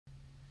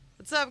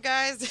What's up,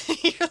 guys?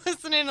 You're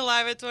listening to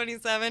Live at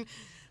 27.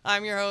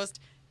 I'm your host,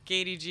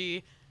 Katie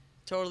G.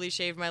 Totally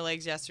shaved my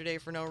legs yesterday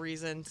for no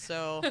reason,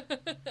 so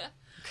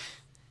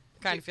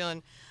kind of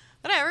feeling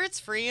whatever.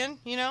 It's freeing,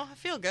 you know. I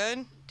feel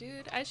good.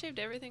 Dude, I shaved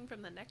everything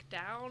from the neck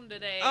down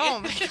today. Oh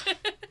my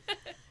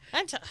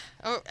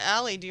god.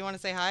 Allie, do you want to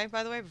say hi,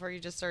 by the way, before you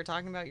just start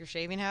talking about your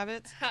shaving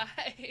habits?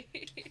 Hi.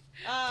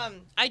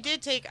 I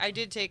did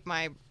take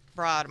my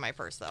bra out of my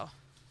purse, though.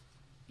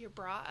 Your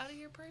bra out of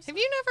your purse? Have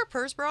you never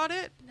purse brought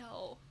it?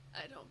 No,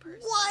 I don't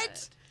purse. What?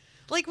 It.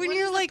 Like when What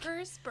you're is like a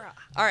purse bra?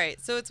 All right,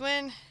 so it's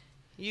when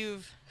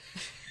you've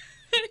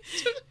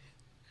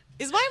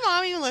Is my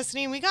mom even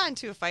listening? We got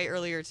into a fight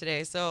earlier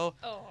today, so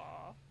Oh.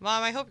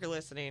 Mom, I hope you're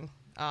listening.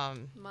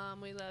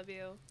 Mom, we love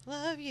you.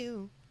 Love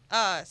you.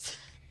 So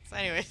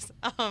anyways,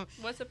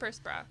 What's a purse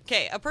bra?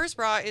 okay, a purse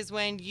bra is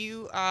when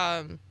you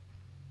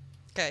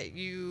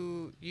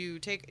you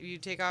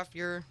take off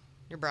your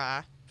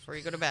bra before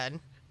you go to bed,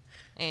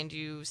 and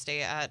you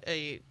stay at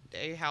a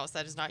house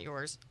that is not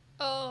yours,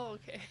 Oh,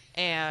 okay.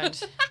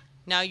 and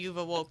now you've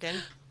awoken,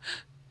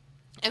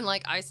 and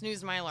like I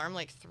snoozed my alarm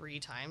like 3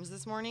 times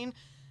this morning,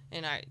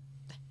 and I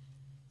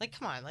like,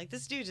 come on, like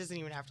this dude doesn't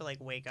even have to like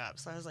wake up,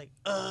 so I was like,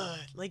 ugh,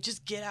 like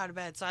just get out of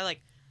bed. So I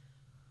like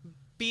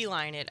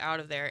beeline it out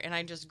of there, and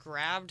I just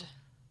grabbed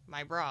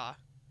my bra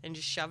and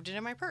just shoved it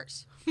in my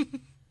purse.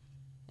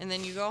 And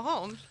then you go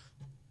home,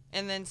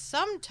 and then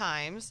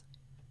sometimes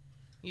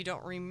you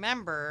don't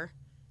remember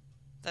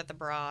that the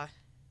bra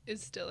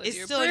It's still in is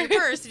your still purse. in your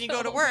purse, and you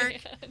go to work.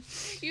 Man.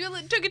 You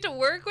took it to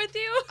work with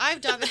you? I've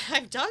done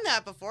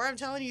that before. I'm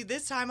telling you,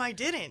 this time I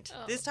didn't.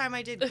 Oh. This time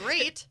I did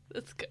great.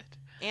 That's good.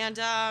 And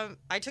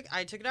I took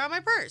it out of my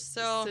purse.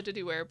 So did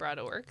you wear a bra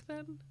to work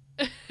then?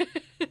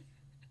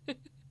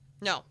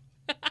 no.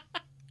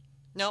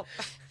 Nope.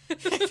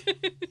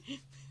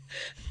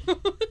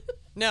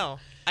 No,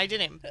 I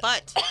didn't.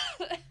 But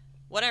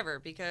whatever,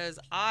 because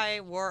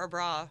I wore a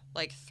bra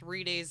like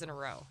 3 days in a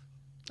row.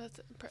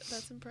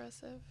 That's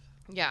impressive.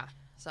 Yeah.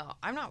 So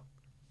I'm not.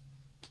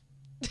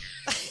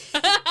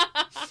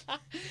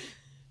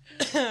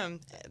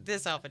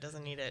 This outfit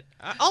doesn't need it.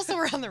 Also,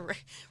 we're on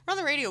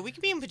the radio. We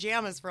could be in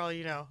pajamas for all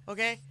you know.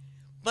 Okay,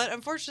 but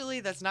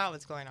unfortunately, that's not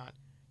what's going on.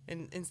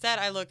 And instead,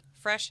 I look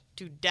fresh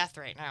to death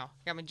right now.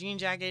 I got my jean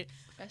jacket.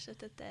 Fresh at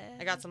the death.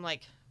 I got some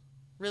like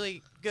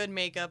really good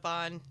makeup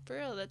on. For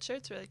real, that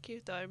shirt's really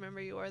cute though. I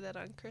remember you wore that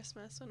on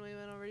Christmas when we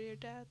went over to your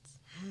dad's.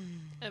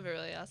 I have a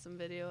really awesome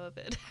video of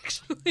it,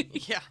 actually.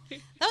 Yeah, that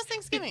was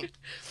Thanksgiving.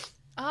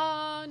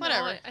 Oh, no.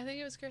 Whatever. I think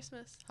it was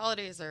Christmas.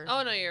 Holidays are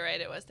Oh, no, you're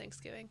right. It was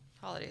Thanksgiving.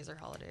 holidays are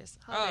holidays.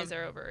 Holidays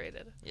are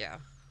overrated. Yeah,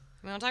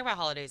 we don't talk about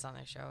holidays on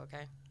this show,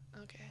 okay?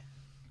 Okay.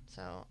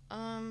 So,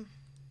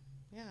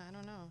 yeah, I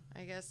don't know.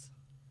 I guess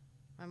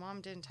my mom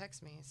didn't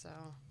text me, so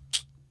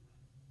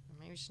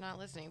maybe she's not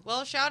listening.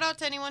 Well, shout out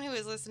to anyone who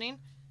is listening.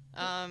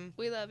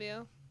 We love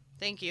you.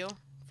 Thank you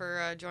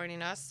for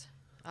joining us.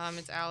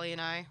 It's Allie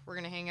and I. We're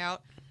gonna hang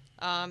out.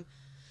 Not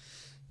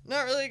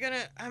really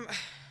gonna.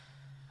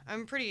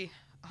 I'm pretty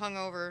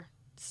hungover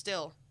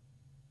still.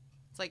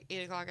 It's like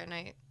 8:00 at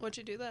night. What'd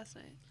you do last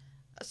night?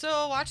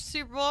 So watch the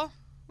Super Bowl.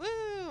 Woo!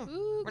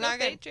 Ooh, We're go not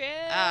gonna.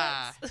 Patriots!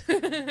 I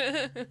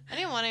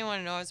didn't want anyone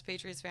to know I was a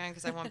Patriots fan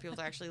because I want people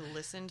to actually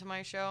listen to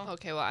my show.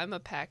 Okay, well, I'm a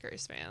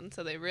Packers fan,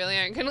 so they really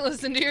aren't going to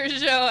listen to your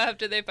show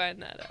after they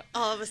find that out.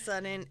 All of a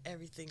sudden,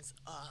 everything's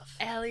off.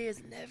 Allie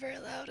is never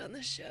allowed on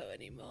the show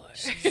anymore.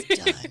 She's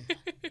done.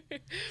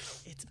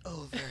 It's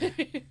over.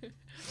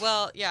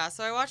 Well, yeah,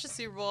 so I watched the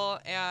Super Bowl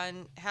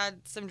and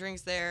had some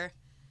drinks there,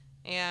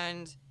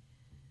 and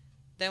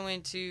then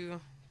went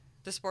to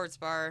the sports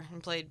bar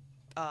and played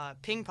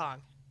ping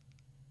pong.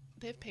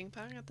 They have ping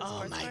pong at the Oh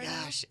sports my bar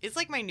now? gosh. It's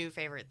like my new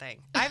favorite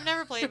thing. I've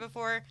never played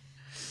before.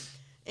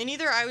 And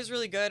either I was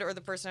really good or the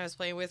person I was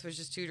playing with was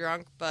just too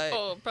drunk, but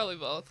Oh, probably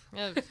both.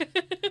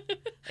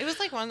 it was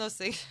like one of those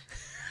things.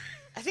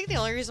 I think the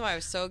only reason why I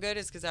was so good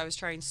is because I was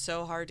trying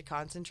so hard to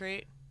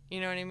concentrate. You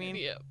know what I mean?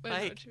 Yeah, I know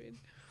Like- what you mean.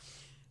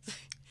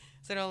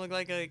 So I don't look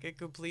like a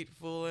complete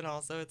fool, and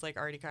also it's like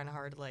already kind of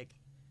hard to like,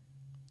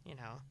 you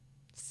know,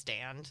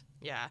 stand.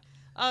 Yeah.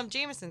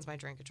 Jameson's my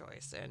drink of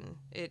choice, and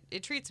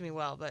it treats me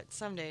well, but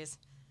some days,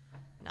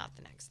 not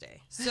the next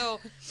day.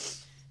 So,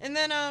 and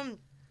then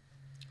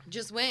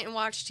just went and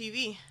watched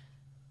TV,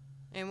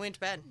 and went to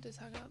bed. Just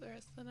hung out the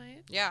rest of the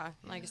night. Yeah,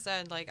 like Yeah. I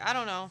said, like I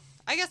don't know.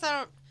 I guess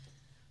I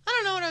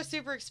don't know what I was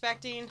super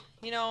expecting.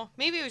 You know,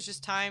 maybe it was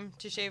just time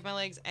to shave my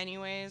legs,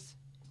 anyways.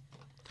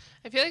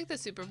 I feel like the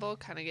Super Bowl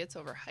kind of gets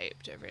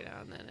overhyped every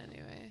now and then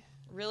anyway.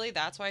 Really,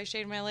 that's why I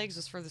shaved my legs,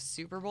 was for the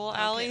Super Bowl,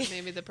 Allie. Okay,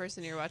 maybe the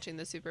person you're watching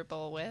the Super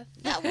Bowl with.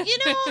 No, you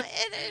know,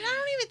 I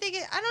don't even think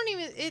I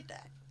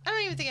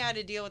don't even think I had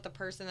to deal with the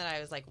person that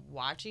I was like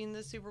watching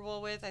the Super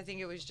Bowl with. I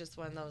think it was just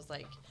one of those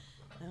like,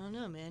 I don't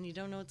know, man, you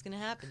don't know what's gonna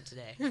happen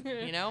today,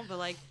 you know. But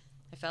like,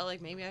 I felt like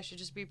maybe I should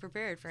just be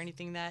prepared for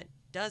anything that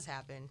does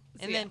happen.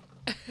 And then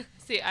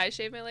See, I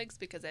shave my legs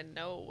because I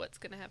know what's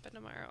gonna happen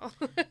tomorrow.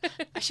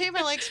 I shave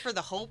my legs for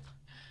the hope.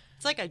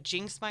 It's like I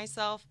jinx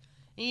myself.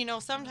 And you know,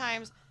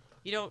 sometimes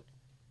you don't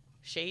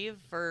shave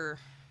for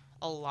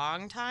a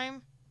long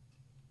time,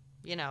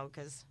 you know,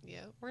 because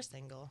Yep. we're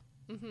single.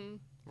 Mhm.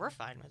 We're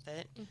fine with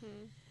it.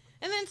 Mhm.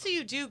 And then so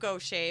you do go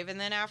shave, and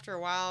then after a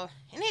while,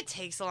 and it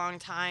takes a long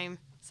time.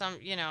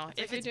 Some, you know, It's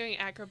like you're doing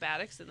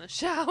acrobatics in the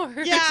shower.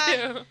 Yeah.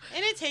 Too.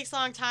 And it takes a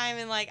long time,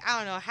 and like, I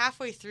don't know,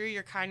 halfway through,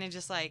 you're kind of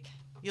just like,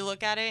 you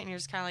look at it and you're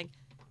just kind of like,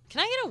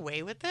 can I get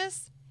away with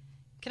this?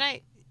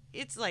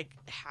 It's like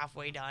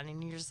halfway done,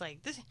 and you're just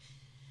like, this.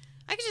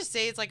 I could just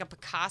say it's like a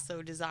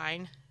Picasso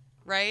design,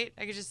 right?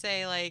 I could just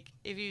say, like,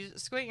 if you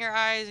squint your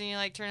eyes and you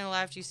like turn to the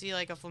left, you see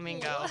like a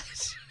flamingo.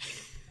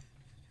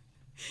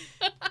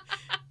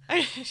 I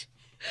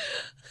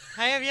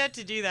have yet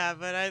to do that,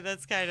 but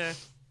that's kind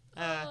of.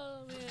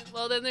 Oh man.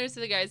 Well, then there's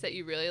the guys that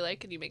you really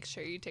like, and you make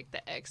sure you take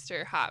the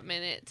extra hot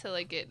minute to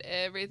like get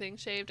everything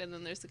shaved, and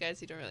then there's the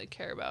guys you don't really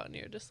care about, and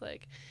you're just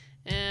like,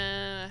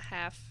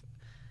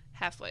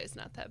 halfway is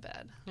not that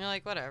bad. You're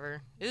like,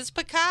 whatever. It's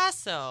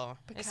Picasso.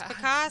 It's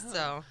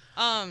Picasso.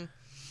 But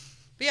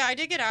yeah, I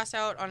did get asked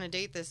out on a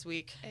date this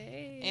week,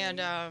 Hey. and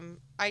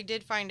I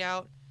did find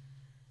out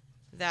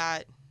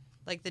that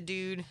like the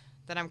dude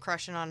that I'm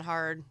crushing on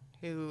hard,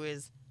 who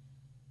is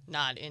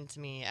not into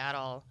me at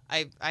all.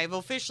 I've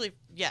officially,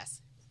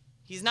 yes,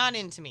 he's not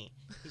into me.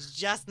 He's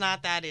just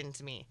not that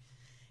into me.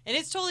 And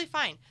it's totally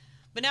fine.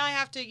 But now I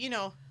have to, you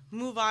know,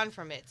 move on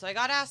from it. So I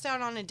got asked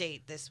out on a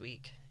date this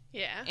week.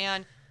 Yeah.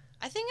 And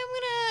I think I'm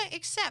going to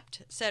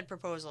accept said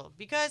proposal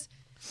because,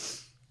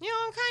 you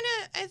know,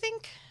 I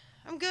think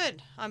I'm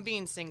good on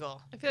being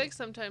single. I feel like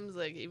sometimes,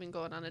 like, even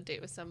going on a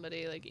date with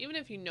somebody, like, even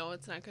if you know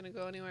it's not going to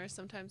go anywhere,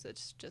 sometimes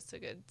it's just a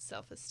good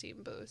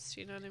self-esteem boost.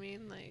 You know what I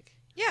mean? Like,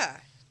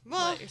 Yeah.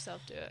 Well, let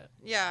yourself do it.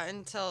 yeah,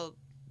 until,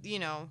 you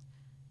know,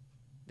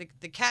 the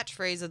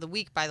catchphrase of the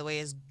week, by the way,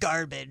 is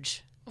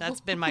garbage.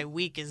 That's been my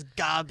week, is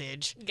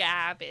garbage.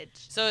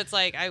 Garbage. So it's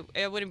like,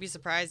 I wouldn't be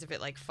surprised if it,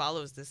 like,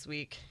 follows this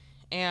week.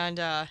 And,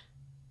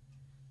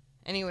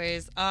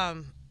 anyways,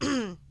 I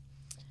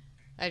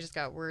just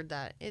got word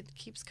that it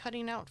keeps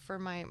cutting out for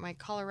my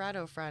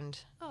Colorado friend.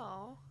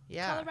 Oh.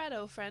 Yeah.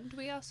 Colorado friend,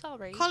 we are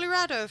sorry.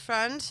 Colorado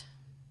friend.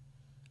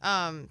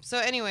 So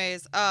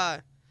anyways,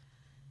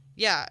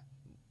 yeah,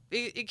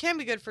 it can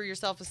be good for your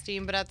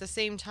self-esteem, but at the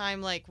same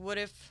time, like, what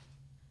if,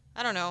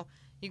 I don't know,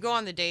 you go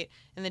on the date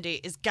and the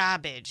date is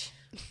garbage.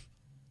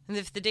 And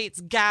if the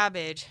date's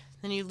garbage,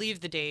 then you leave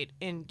the date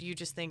and you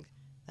just think,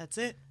 that's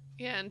it.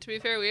 Yeah, and to be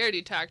fair, we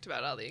already talked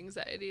about all the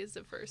anxieties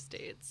of first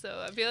dates.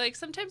 So I feel like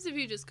sometimes if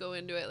you just go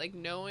into it, like,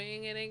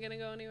 knowing it ain't going to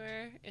go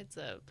anywhere, it's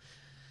a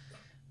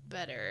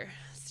better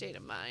state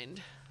of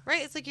mind.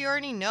 Right? It's like you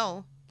already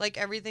know, like,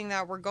 everything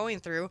that we're going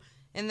through,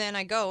 and then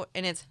I go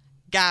and it's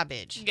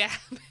garbage.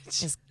 Garbage.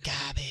 It's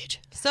garbage.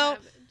 So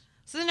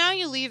now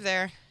you leave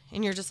there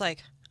and you're just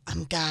like,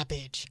 I'm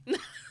garbage.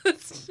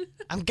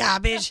 I'm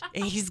garbage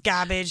and he's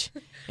garbage,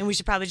 and we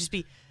should probably just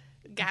be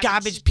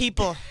garbage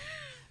people.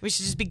 We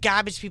should just be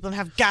garbage people and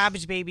have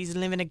garbage babies and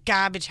live in a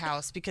garbage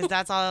house because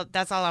that's all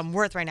I'm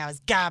worth right now is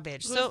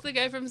garbage. Who's So the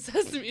guy from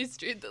Sesame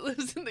Street that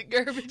lives in the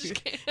garbage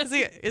can?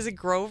 is it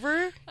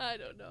Grover? I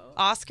don't know.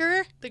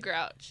 Oscar? The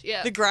Grouch.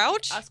 Yeah. The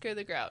Grouch? Oscar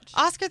the Grouch.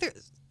 Oscar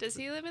Does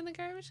he live in the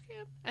garbage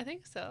can? I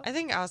think so. I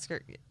think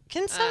Oscar. I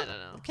don't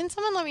know. Can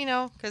someone let me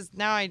know? Because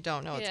now I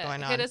don't know what's Yeah,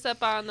 going on. hit us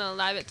up on the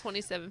Live at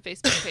 27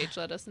 Facebook page.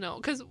 Let us know.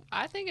 Because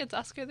I think it's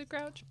Oscar the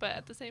Grouch, but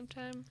at the same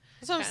time,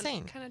 That's what I'm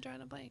saying. Kind of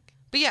drawing a blank.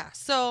 But yeah,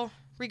 so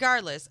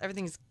regardless,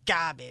 everything's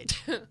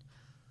garbage.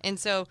 And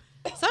so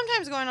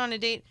sometimes going on a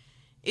date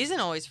isn't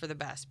always for the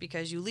best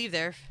because you leave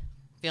there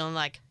feeling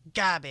like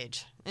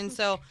garbage. And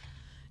so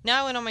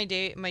now I went on my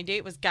date. My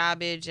date was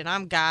garbage, and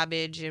I'm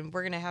garbage, and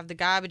we're going to have the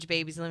garbage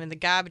babies live in the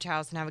garbage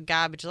house and have a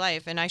garbage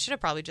life. And I should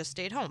have probably just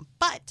stayed home.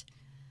 But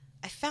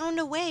I found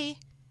a way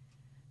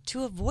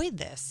to avoid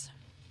this.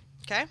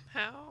 Okay?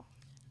 How?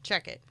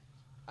 Check it.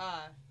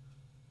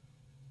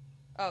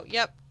 Oh,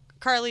 yep.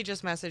 Carly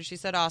just messaged. She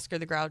said Oscar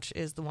the Grouch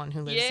is the one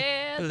who lives.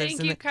 Yeah, who lives thank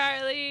in you, the,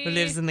 Carly. Who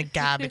lives in the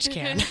garbage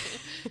can.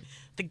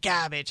 The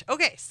garbage.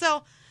 Okay,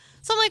 so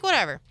I'm like,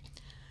 whatever.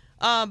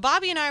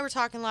 Bobby and I were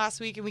talking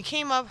last week, and we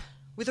came up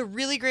with a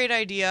really great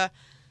idea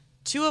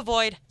to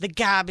avoid the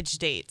garbage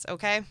dates.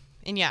 Okay,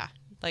 and yeah,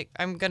 like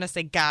I'm gonna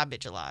say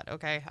garbage a lot.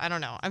 Okay, I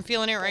don't know. I'm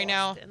feeling it right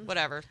now. Boston.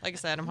 Whatever. Like I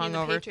said, I'm I mean, the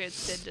hungover.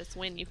 Patriots did just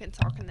win. You can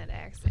talk in that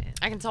accent.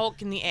 I can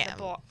talk in the air.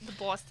 The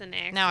Boston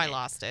accent. Now I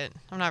lost it.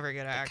 I'm not very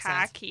good at accents.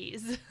 Car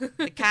keys.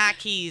 The car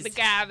keys. The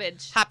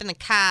garbage. Hop in the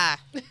car.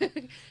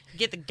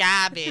 Get the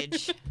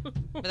garbage.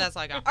 But that's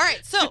all I got. All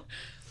right, so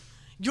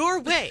your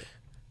way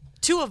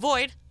to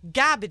avoid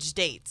garbage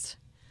dates.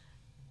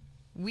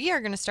 We are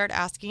going to start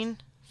asking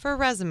for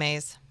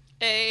resumes.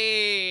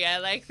 Hey, I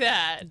like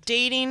that.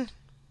 Dating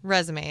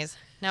resumes.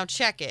 Now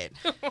check it.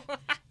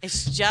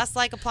 It's just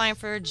like applying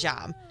for a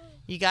job.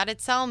 You got to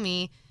tell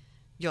me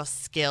your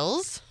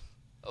skills.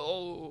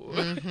 Oh.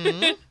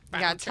 Mm-hmm. You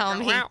got to tell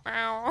me.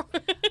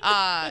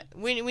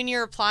 When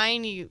you're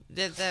applying,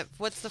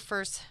 what's the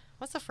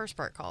first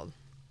part called?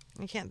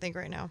 I can't think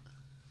right now.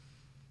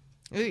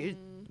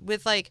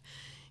 With like,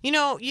 you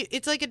know,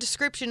 it's like a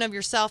description of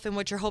yourself and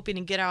what you're hoping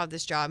to get out of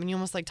this job, and you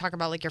almost like talk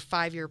about like your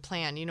 5-year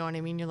plan. You know what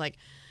I mean? You're like,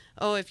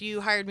 oh, if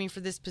you hired me for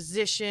this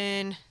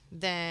position,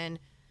 then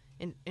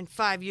in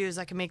 5 years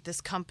I can make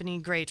this company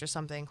great or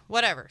something.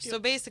 Whatever. Yep. So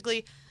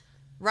basically,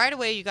 right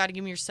away you got to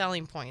give me your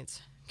selling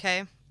points,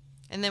 okay?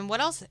 And then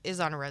what else is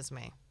on a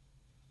resume?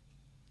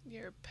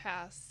 Your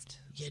past.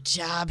 Your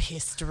job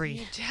history.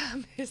 Your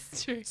job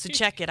history. So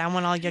check it. I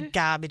want all your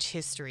garbage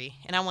history.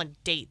 And I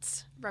want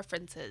dates.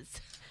 References.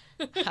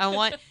 I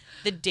want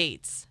the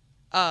dates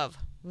of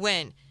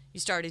when you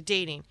started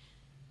dating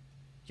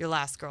your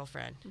last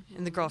girlfriend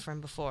and the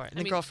girlfriend before and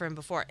the girlfriend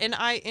before.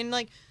 And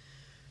like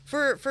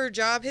for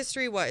job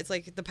history, what? It's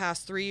like the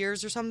past 3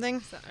 years or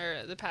something?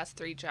 Or the past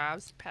 3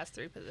 jobs, past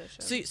 3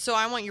 positions. So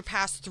I want your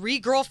past 3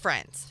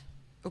 girlfriends.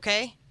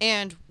 Okay?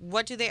 And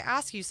what do they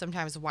ask you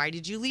sometimes? Why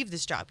did you leave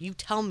this job? You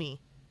tell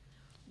me.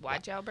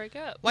 Why'd y'all break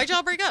up? Why'd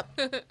y'all break up?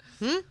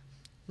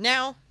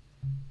 Now,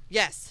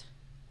 yes,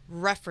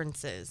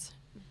 references.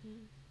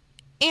 Mm-hmm.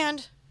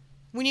 And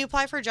when you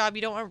apply for a job,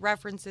 you don't want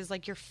references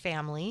like your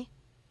family.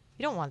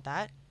 You don't want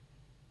that.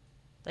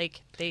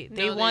 Like they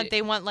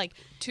want like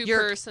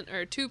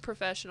 2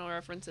 professional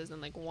references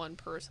and like 1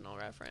 personal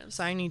reference.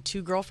 So I need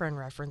 2 girlfriend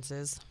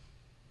references.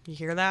 You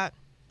hear that?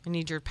 I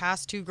need your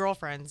past 2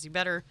 girlfriends. You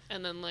better.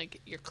 And then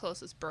like your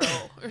closest bro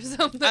or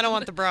something. I don't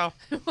want the bro.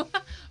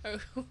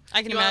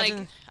 I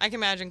can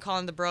imagine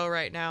calling the bro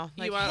right now.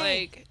 Like, you want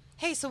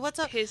hey, so what's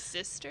up? His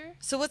sister?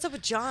 So what's up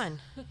with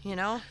John? You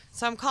know?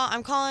 So I'm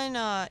calling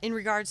in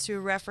regards to a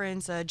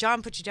reference.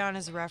 John put you down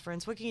as a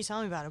reference. What can you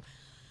tell me about him?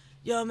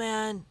 Yo,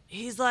 man,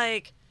 he's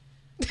like,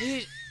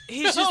 he's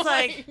just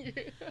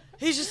like,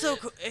 he's just so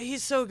cool.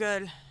 He's so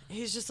good.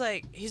 He's just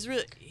like, he's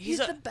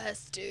the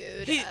best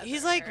dude.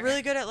 He's like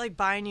really good at like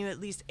buying you at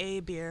least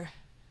a beer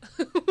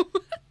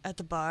at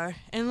the bar.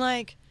 And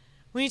like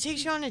when he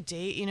takes you on a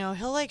date, you know,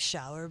 he'll like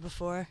shower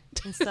before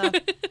and stuff.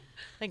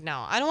 Like,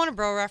 no, I don't want a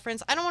bro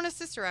reference. I don't want a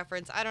sister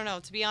reference. I don't know.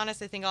 To be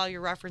honest, I think all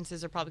your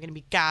references are probably going to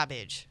be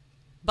garbage.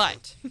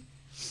 But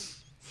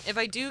if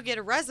I do get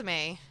a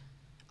resume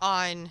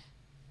on,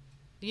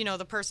 you know,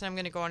 the person I'm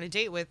going to go on a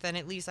date with, then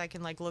at least I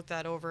can like look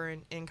that over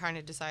and kind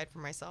of decide for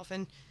myself.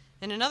 And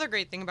another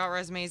great thing about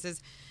resumes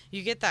is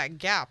you get that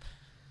gap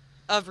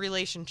of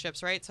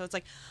relationships, right? So it's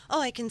like,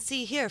 oh, I can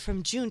see here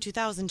from June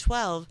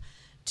 2012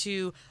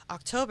 to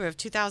October of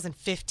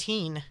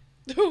 2015,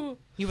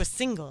 you were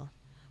single.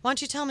 Why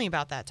don't you tell me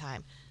about that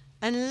time?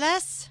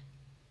 Unless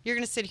you're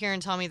going to sit here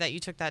and tell me that you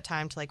took that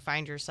time to like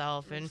find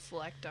yourself and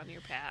reflect on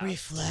your past.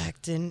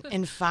 Reflect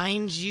and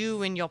find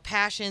you and your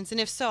passions. And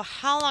if so,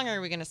 how long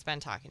are we going to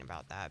spend talking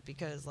about that?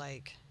 Because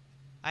like,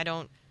 I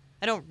don't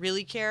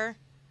really care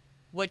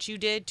what you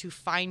did to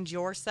find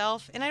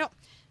yourself. And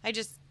I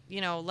just, you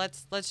know,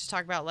 let's just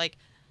talk about like,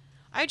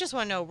 I just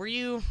want to know, were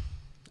you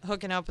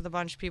hooking up with a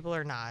bunch of people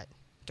or not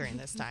during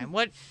this time?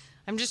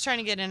 I'm just trying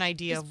to get an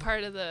idea of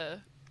part of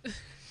the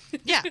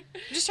yeah, I'm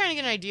just trying to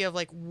get an idea of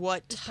like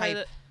what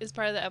type. Is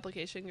part of the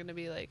application going to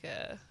be like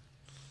a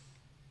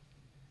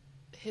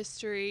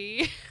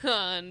history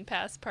on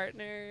past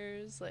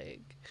partners? Like,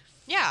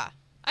 yeah,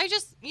 I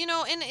just, you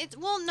know, and it's,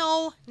 well,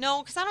 no,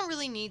 because I don't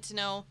really need to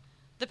know.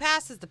 The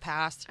past is the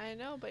past. I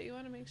know, but you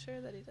want to make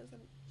sure that he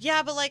doesn't.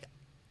 Yeah, but like,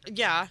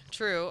 yeah,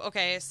 true.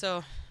 Okay,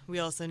 so we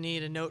also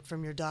need a note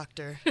from your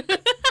doctor.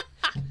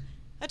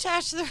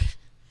 Attached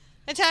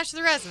to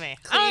the resume.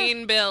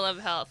 Clean bill of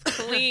health.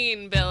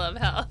 Clean bill of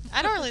health.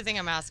 I don't really think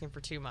I'm asking for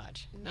too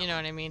much. No, you know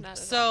what I mean?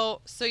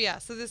 So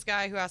this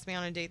guy who asked me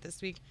on a date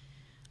this week,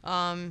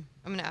 I'm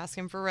going to ask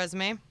him for a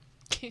resume.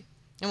 And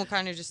we'll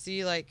kind of just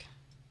see like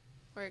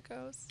where it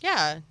goes.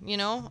 Yeah, you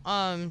know,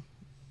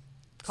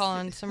 call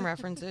on some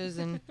references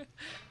and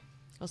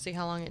we'll see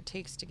how long it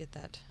takes to get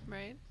that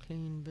right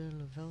clean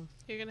bill of health.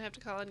 You're going to have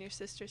to call on your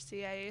sister's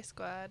CIA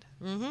squad.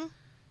 Mm-hmm.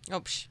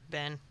 Oh,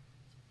 Ben.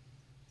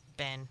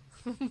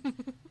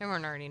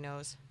 Everyone already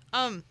knows.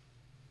 So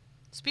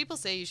people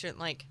say you shouldn't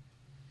like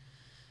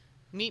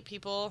meet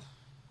people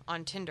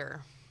on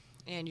Tinder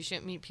and you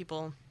shouldn't meet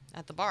people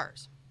at the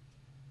bars.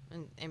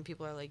 And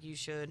people are like, you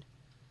should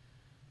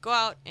go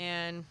out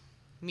and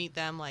meet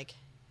them like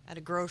at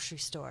a grocery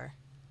store,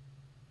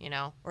 you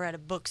know, or at a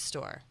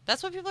bookstore.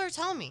 That's what people are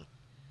telling me.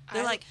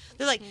 They're like,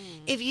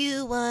 if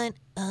you want,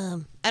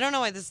 I don't know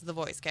why this is the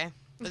voice, okay?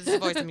 This is the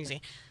voice I'm using.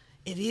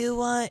 If you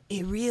want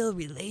a real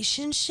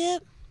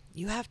relationship,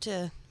 you have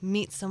to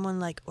meet someone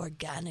like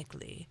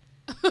organically,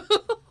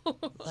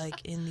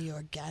 like in the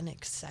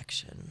organic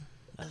section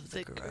of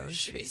the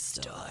grocery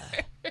store.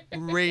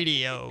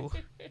 Radio.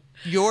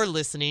 You're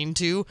listening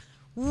to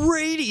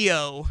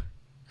radio.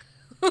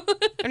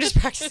 I'm just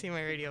practicing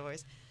my radio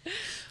voice.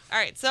 All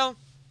right, so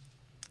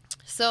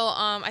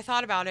I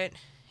thought about it,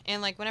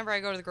 and like whenever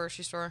I go to the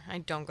grocery store, I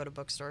don't go to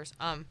bookstores.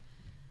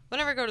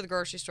 Whenever I go to the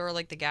grocery store,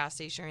 like the gas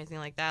station or anything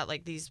like that,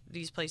 like these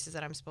places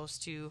that I'm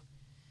supposed to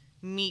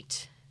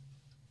meet,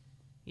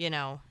 you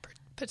know,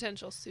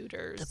 potential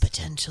suitors. The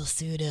potential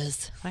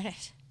suitors. Why'd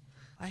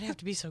it have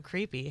to be so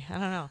creepy? I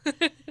don't know.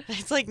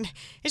 It's like,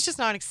 it's just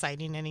not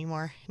exciting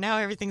anymore. Now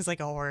everything's like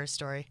a horror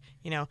story.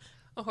 You know,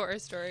 A horror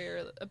story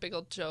or a big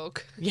old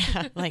joke.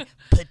 Yeah, like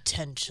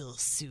potential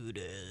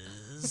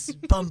suitors.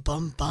 Bum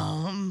bum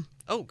bum.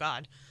 Oh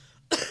God.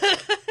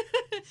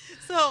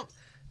 So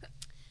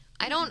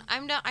I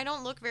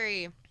don't look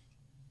very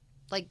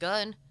like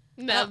good.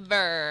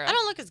 Never. I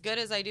don't look as good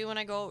as I do when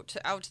I go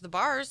out to the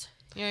bars.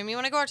 You know what I mean?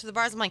 When I go out to the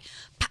bars, I'm like,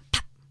 pop,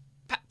 pop,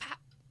 pop, pop.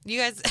 You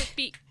guys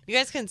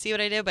couldn't see what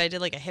I did, but I did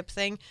like a hip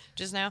thing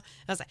just now.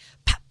 I was like,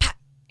 pop, pop.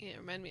 Yeah, it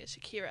reminded me of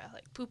Shakira,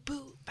 like poo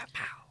poo, pow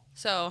pow.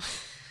 So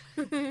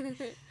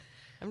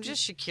I'm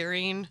just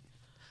Shakiring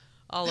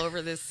all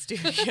over this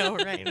studio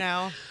right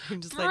now.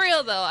 I'm just For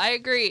real though, I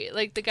agree.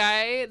 Like the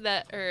guy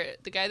that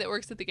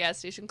works at the gas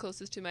station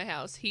closest to my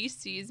house, he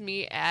sees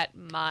me at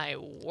my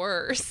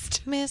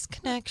worst.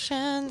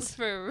 misconnections.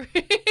 For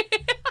real.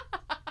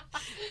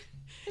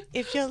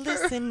 If you're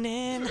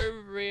listening,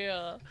 For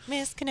real.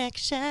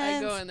 misconnections.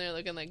 I go in there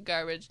looking like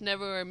garbage.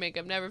 Never wear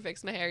makeup. Never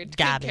fix my hair.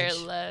 Garbage. Could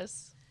care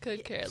less.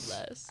 Could care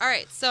less. All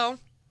right, so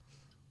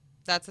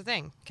that's the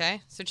thing,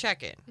 okay? So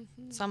check it.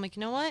 Mm-hmm. So I'm like,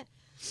 you know what?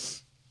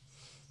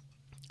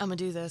 I'm going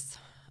to do this.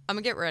 I'm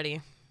going to get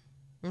ready.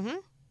 I'm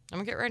going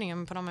to get ready. I'm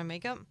going to put on my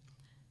makeup. I'm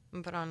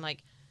going to put on,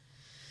 like,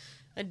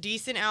 a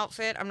decent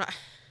outfit. I'm not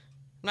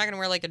going to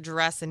wear, like, a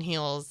dress and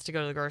heels to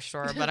go to the grocery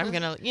store, but I'm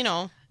going to, you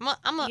know,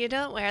 You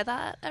don't wear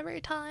that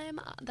every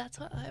time? That's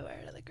what I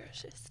wear to the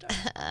grocery store.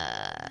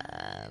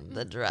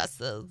 the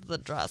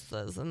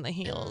dresses and the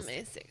heels. My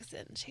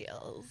 6-inch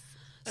heels.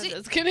 I'm See-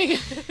 just kidding.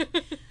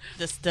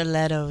 The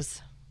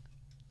stilettos.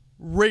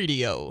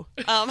 Radio.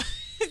 Dude,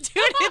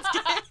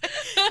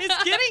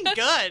 it's getting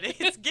good.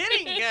 It's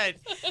getting good.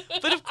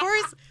 But of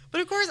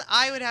course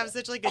I would have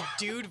such like a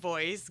dude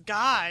voice.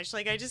 Gosh,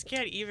 like I just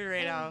can't even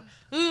right now.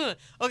 Ugh.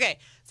 Okay.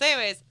 So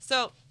anyways,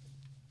 so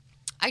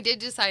I did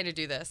decide to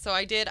do this. So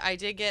I did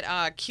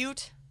get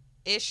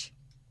cute-ish,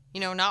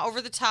 you know, not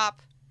over the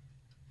top,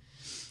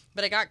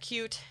 but I got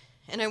cute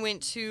and I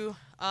went to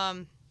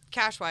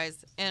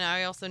Cashwise, and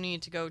I also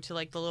needed to go to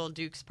like the Little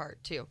Dukes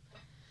part too.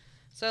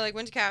 So I like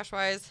went to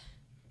Cashwise,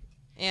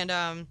 and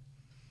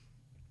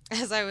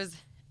as I was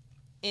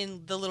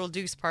in the Little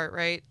Dukes part,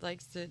 right,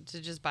 like to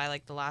just buy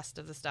like the last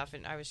of the stuff,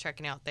 and I was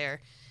checking out there,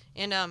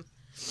 and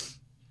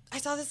I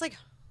saw this like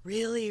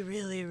really,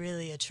 really,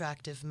 really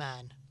attractive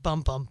man.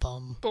 Bum bum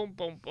bum. Boom,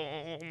 boom,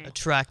 boom.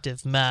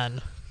 Attractive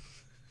man.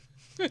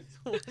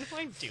 What am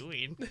I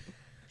doing?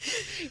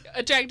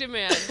 Attractive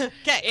man.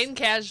 Okay. In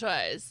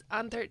Cashwise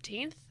on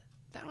 13th.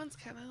 That one's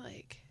kind of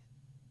like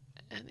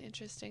an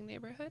interesting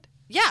neighborhood.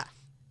 Yeah,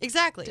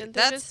 exactly. Didn't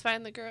they just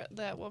find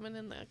that woman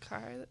in the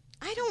car?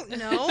 I don't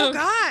know.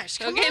 Gosh,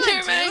 come Okay, on,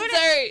 never mind. dude.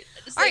 Sorry.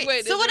 All right,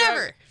 Wait, so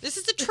whatever. This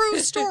is a true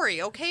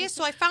story, okay?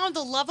 So I found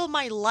the love of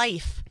my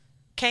life,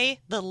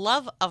 okay? The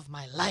love of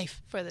my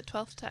life. For the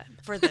 12th time.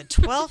 For the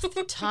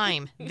 12th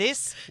time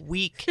this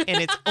week,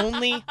 and it's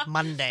only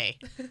Monday.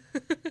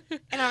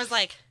 And I was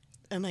like,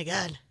 oh my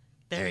God,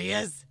 there he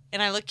is.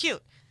 And I look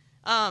cute.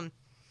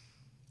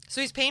 So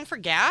he's paying for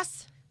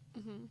gas,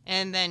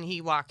 and then he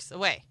walks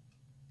away.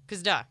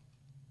 Because duh.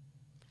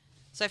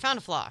 So I found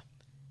a flaw.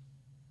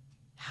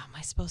 How am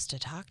I supposed to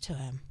talk to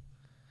him?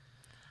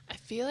 I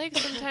feel like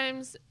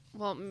sometimes,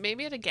 well,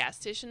 maybe at a gas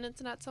station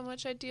it's not so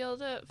much ideal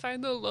to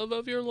find the love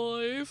of your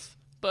life,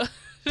 but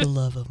The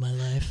love of my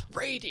life.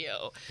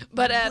 radio.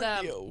 But at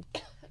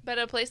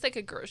a place like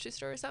a grocery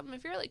store or something,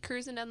 if you're like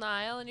cruising down the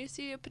aisle and you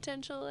see a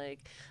potential like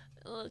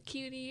a little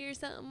cutie or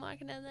something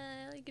walking down the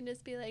aisle, you can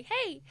just be like,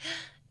 "Hey,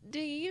 do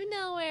you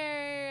know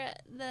where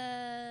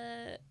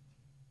the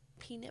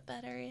peanut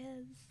butter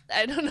is?"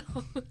 I don't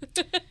know.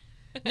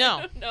 No.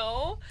 I don't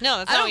know. No,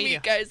 that's I not don't what you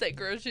meet do. guys at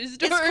grocery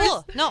stores. It's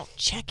cool. No,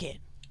 check it.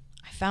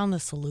 I found the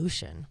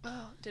solution.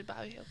 Oh, did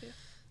Bobby help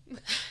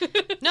you?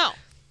 No,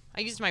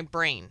 I used my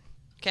brain,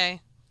 okay?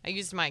 I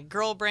used my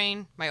girl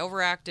brain, my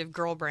overactive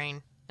girl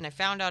brain, and I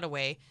found out a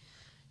way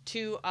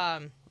to,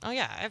 oh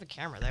yeah, I have a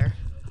camera there.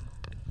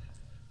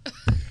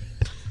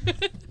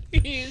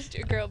 You used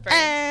your girl brain.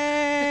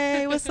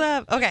 Hey, what's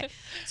up? Okay,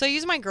 so I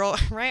use my girl,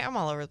 right? I'm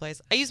all over the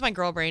place. I use my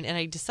girl brain, and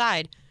I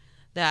decide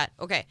that,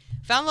 okay,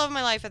 found love of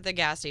my life at the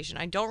gas station.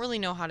 I don't really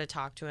know how to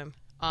talk to him.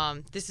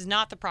 This is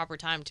not the proper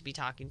time to be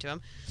talking to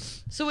him.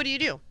 So what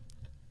do?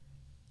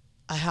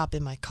 I hop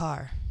in my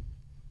car.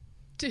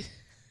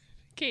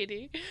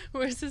 Katie,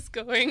 where's this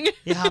going?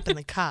 You hop in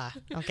the car,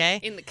 okay?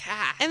 In the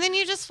car. And then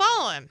you just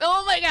follow him.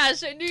 Oh my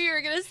gosh, I knew you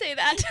were gonna say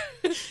that.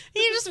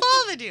 You just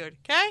follow the dude,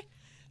 okay?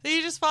 So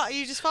you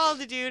just follow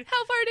the dude.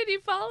 How far did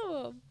you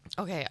follow him?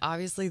 Okay,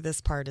 obviously this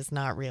part is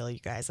not real, you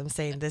guys. I'm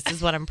saying this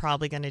is what I'm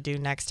probably going to do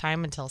next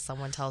time until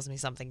someone tells me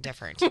something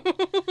different.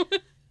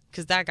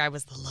 Because that guy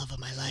was the love of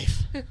my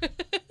life.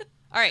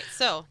 All right,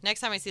 so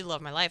next time I see the love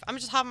of my life, I'm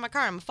just hop in my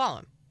car and I'm going to follow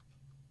him.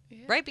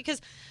 Yeah. Right? Because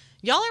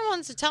y'all are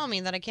ones to tell me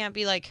that I can't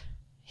be, like,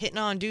 hitting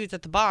on dudes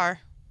at the bar.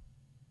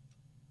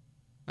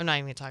 I'm not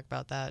even going to talk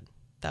about that.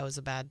 That was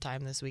a bad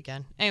time this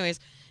weekend. Anyways,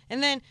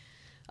 and then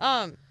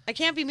I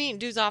can't be meeting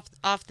dudes off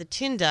the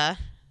Tinder.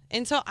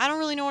 And so I don't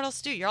really know what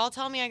else to do. You're all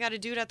telling me I got to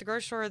do it at the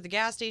grocery store or the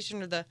gas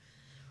station or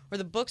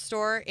the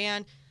bookstore.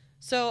 And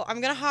so I'm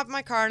going to hop in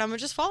my car and I'm going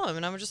to just follow him.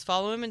 And I'm going to just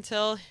follow him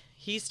until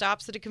he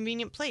stops at a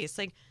convenient place.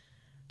 Like,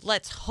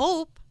 let's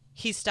hope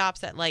he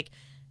stops at, like,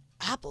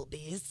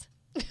 Applebee's,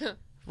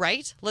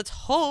 right? Let's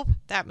hope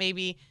that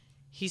maybe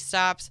he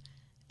stops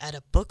at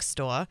a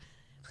bookstore.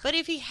 But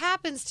if he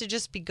happens to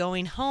just be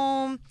going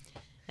home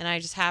and I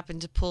just happen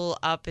to pull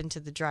up into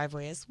the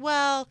driveway as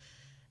well,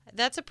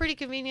 that's a pretty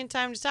convenient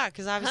time to talk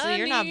because obviously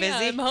you're not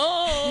busy. I'm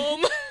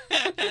home.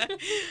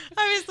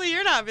 Obviously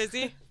you're not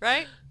busy,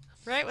 right?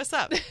 Right? What's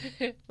up?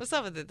 What's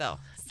up with it though?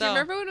 Do you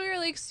remember when we were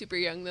like super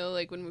young though,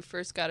 like when we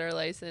first got our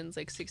license,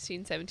 like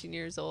 16, 17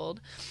 years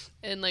old,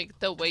 and like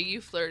the way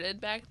you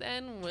flirted back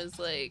then was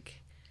like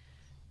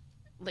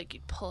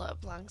you'd pull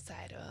up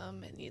alongside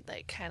him and you'd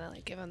like kind of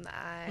like give him the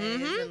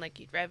eyes and like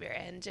you'd rev your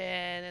engine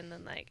and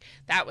then like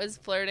that was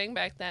flirting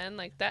back then,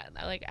 like that.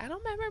 Like I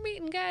don't remember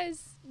meeting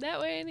guys that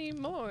way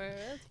anymore.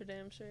 That's for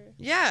damn sure.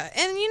 Yeah,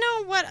 and you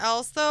know what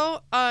else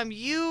though?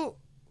 You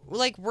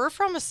like we're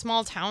from a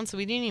small town, so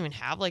we didn't even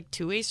have like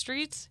two-way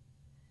streets.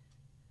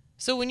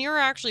 So when you were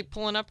actually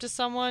pulling up to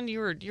someone, you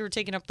were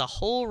taking up the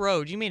whole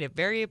road. You made it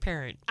very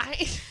apparent.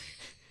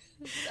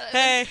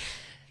 Hey.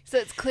 So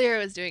it's clear I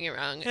was doing it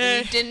wrong.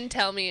 And you didn't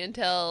tell me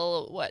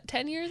until, what,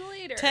 10 years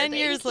later? 10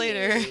 years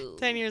later.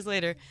 10 years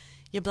later.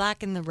 You're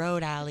blocking the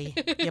road, Allie.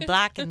 You're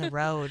blocking the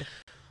road.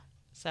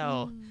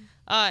 So,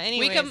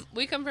 anyways.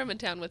 We come from a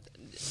town with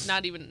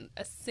not even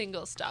a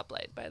single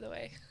stoplight, by the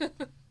way.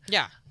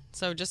 Yeah.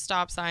 So just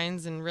stop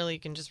signs, and really you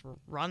can just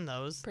run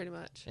those. Pretty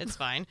much. It's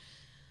fine.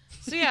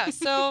 So, yeah.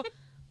 So,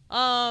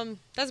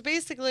 that's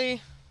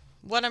basically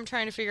what I'm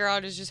trying to figure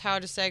out is just how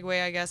to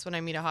segue, I guess, when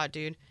I meet a hot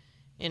dude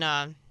in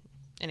a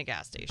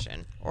gas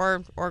station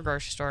or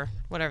grocery store,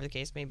 whatever the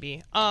case may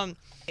be.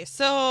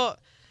 So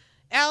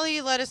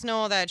Allie let us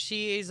know that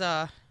she's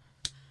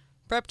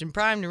prepped and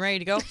primed and ready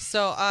to go.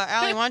 So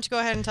Allie, why don't you go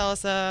ahead and tell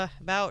us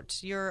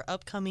about your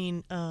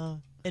upcoming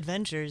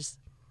adventures?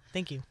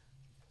 Thank you.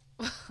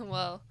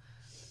 Well,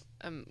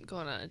 I'm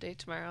going on a date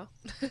tomorrow.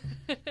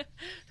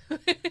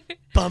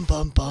 Bum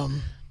bum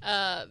bum.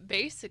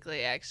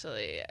 Basically,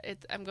 actually,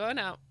 I'm going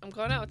out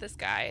with this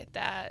guy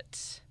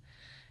that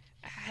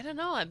I don't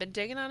know. I've been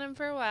digging on him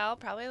for a while,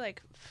 probably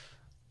like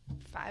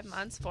 4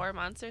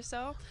 months or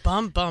so.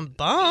 Bum, bum,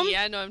 bum.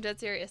 Yeah, no, I'm dead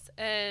serious.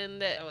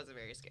 And that was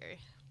very scary.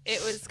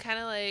 It was kind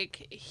of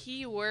like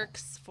he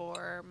works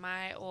for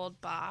my old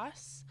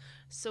boss.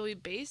 So we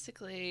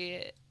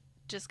basically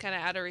just kind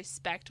of out of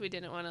respect, we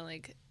didn't want to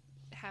like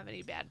have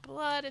any bad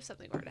blood if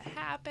something were to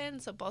happen.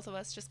 So both of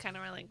us just kind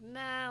of were like,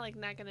 nah, like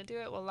not going to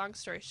do it. Well, long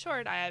story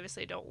short, I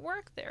obviously don't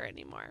work there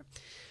anymore.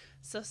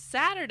 So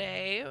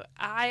Saturday,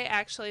 I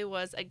actually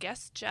was a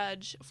guest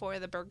judge for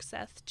the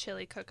Bergseth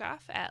Chili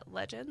Cook-Off at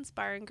Legends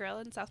Bar and Grill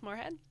in South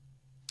Moorhead.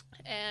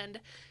 And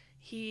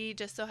he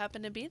just so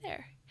happened to be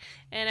there.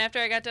 And after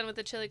I got done with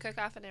the chili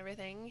cook-off and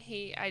everything,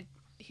 he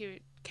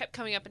kept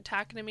coming up and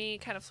talking to me,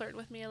 kind of flirting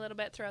with me a little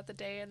bit throughout the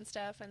day and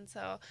stuff. And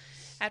so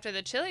after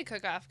the chili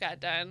cook-off got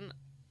done,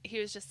 he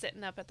was just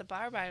sitting up at the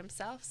bar by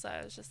himself. So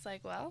I was just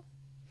like, well,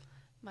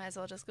 might as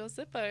well just go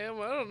sit by him.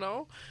 I don't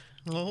know.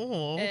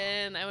 Oh.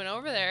 And I went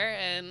over there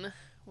and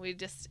we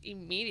just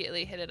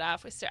immediately hit it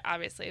off.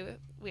 Obviously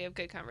we have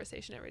good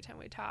conversation every time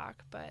we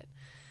talk, but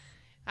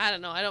I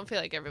don't know. I don't feel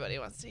like everybody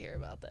wants to hear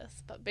about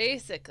this, but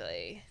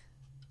basically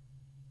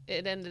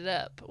it ended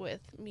up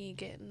with me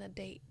getting a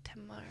date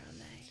tomorrow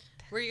night.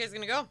 Where are you guys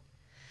gonna go?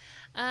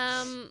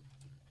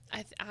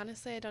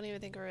 Honestly, I don't even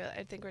think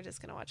I think we're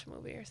just gonna watch a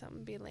movie or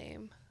something. Be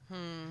lame.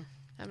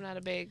 I'm not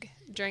a big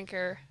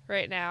drinker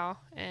right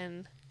now,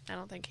 and I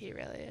don't think he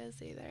really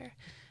is either.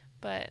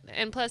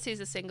 And plus he's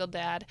a single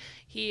dad.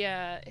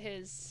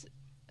 His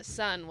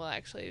son will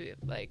actually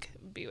like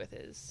be with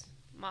his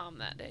mom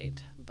that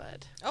date,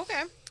 but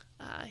okay.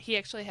 He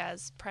actually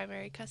has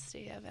primary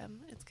custody of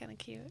him. It's kind of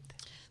cute.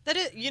 That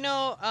is,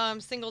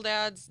 single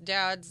dads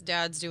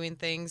doing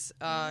things.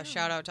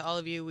 Shout out to all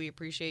of you. We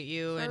appreciate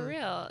you. For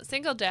real.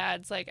 Single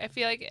dads, like, I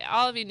feel like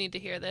all of you need to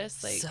hear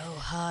this. Like, so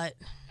hot.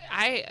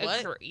 I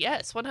agree.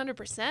 Yes,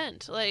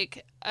 100%.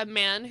 Like, a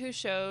man who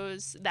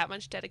shows that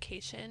much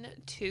dedication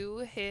to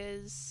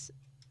his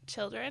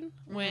children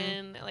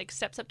when, like,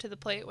 steps up to the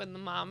plate when the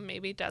mom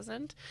maybe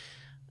doesn't,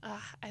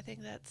 I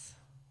think that's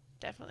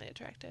definitely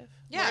attractive.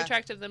 Yeah. More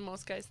attractive than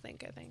most guys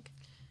think, I think.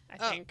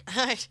 I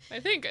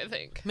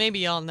think. Maybe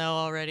y'all know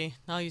already.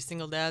 All you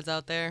single dads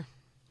out there,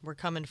 we're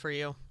coming for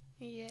you.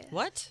 Yeah.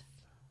 What?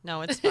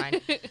 No, it's fine.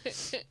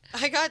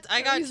 I got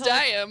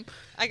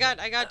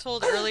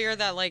told earlier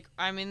that like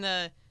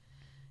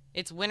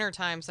it's winter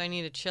time, so I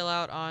need to chill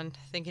out on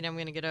thinking I'm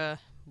gonna get a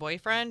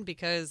boyfriend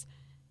because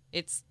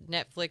it's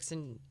Netflix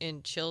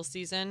and chill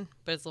season,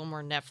 but it's a little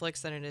more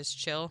Netflix than it is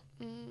chill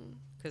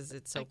because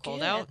it's so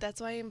cold out.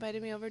 That's why he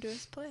invited me over to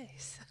his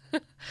place.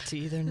 To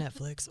either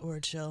Netflix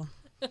or chill.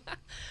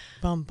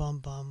 Bum bum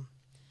bum.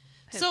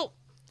 So,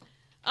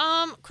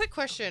 quick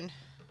question.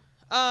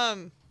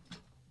 Who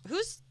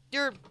was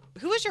your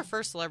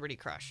first celebrity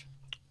crush?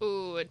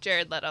 Ooh,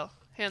 Jared Leto,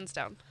 hands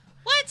down.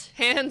 What?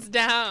 Hands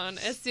down.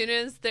 As soon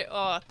as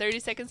 30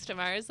 Seconds to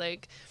Mars,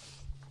 like,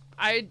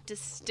 I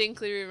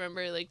distinctly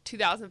remember, like,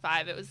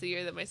 2005, it was the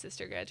year that my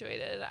sister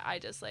graduated. I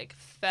just, like,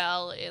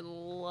 fell in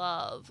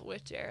love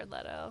with Jared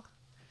Leto.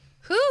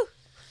 Whew!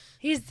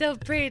 He's so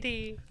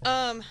pretty.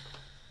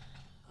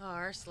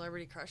 Our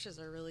celebrity crushes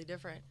are really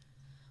different.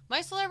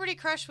 My celebrity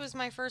crush was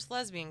my first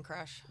lesbian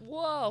crush.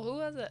 Whoa, who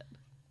was it?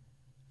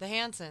 The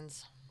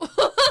Hansons.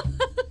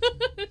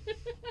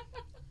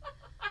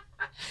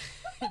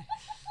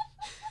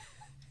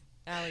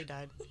 Allie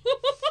died.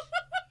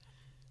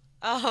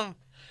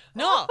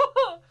 No.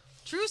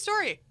 True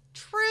story.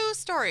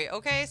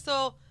 Okay,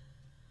 so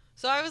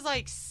I was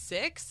like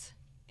 6,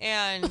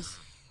 and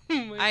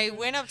I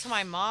went up to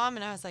my mom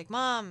and I was like,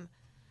 Mom,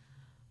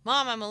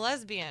 I'm a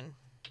lesbian.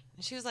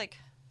 And she was like,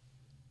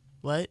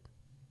 what?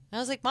 And I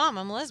was like, Mom,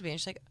 I'm a lesbian.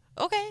 She's like,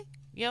 okay,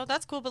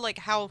 that's cool, but like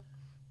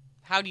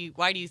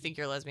why do you think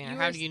you're a lesbian, or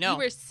how do you know? You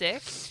were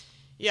 6?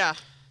 Yeah.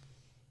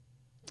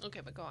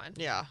 Okay, but go on.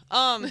 Yeah.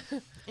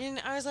 And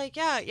I was like,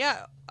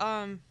 yeah,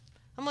 I'm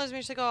a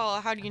lesbian. She's like,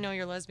 oh, how do you know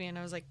you're lesbian?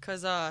 I was like,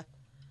 'cause I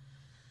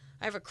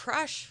have a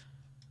crush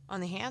on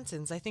the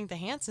Hansons. I think the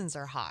Hansons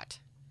are hot.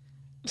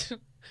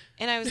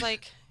 And I was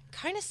like,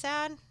 kind of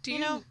sad,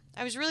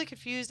 I was really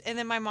confused. And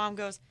then my mom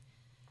goes,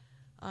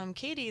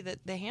 Katie,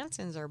 the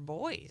Hansons are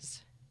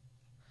boys.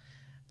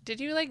 Did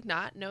you, like,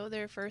 not know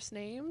their first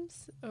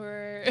names,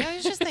 or? Yeah, it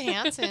was just the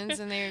Hansons,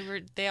 and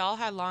they all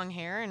had long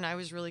hair, and I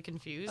was really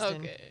confused.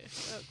 Okay.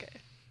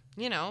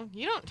 You don't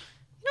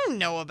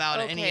know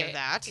about any of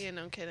that. Yeah,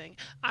 no kidding.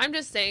 I'm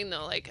just saying,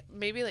 though, like,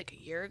 maybe like a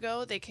year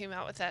ago, they came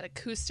out with that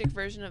acoustic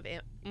version of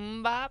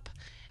MMMBop,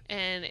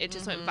 and it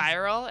just went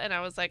viral, and I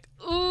was like,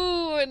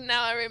 ooh, and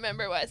now I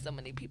remember why so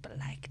many people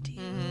liked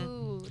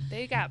you.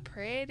 They got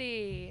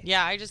pretty.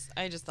 Yeah, I just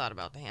thought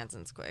about the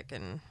Hansons quick,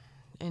 and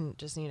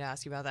just need to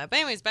ask you about that. But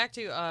anyways, back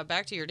to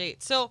your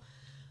date. So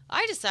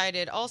I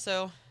decided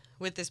also,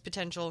 with this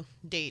potential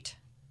date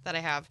that I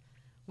have,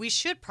 we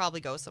should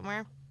probably go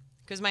somewhere,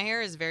 because my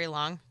hair is very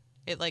long.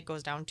 It like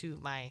goes down to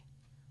my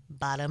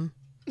bottom.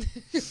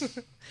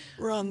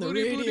 We're on the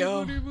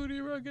radio.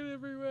 Booty rocking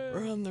everywhere.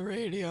 We're on the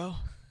radio.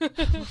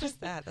 What is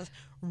that? That's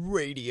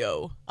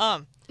radio.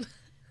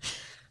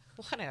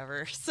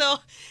 Whatever. So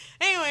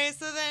anyway,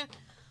 so then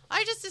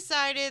I just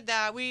decided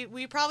that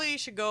we probably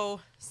should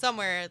go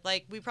somewhere.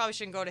 Like, we probably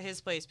shouldn't go to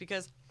his place,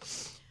 because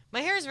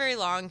my hair is very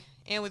long,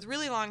 and with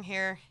really long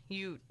hair,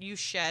 you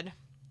shed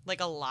like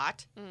a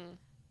lot.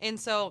 And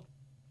so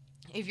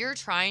if you're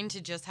trying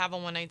to just have a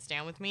one night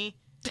stand with me,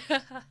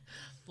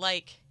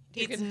 like,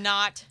 it's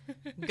not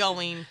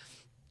going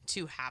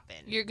to happen.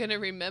 You're gonna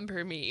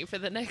remember me for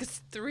the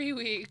next 3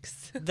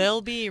 weeks.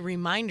 There'll be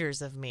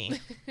reminders of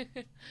me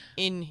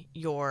in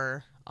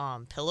your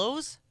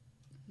pillows.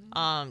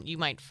 You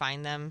might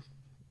find them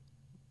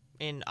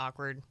in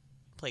awkward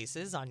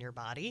places on your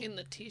body. In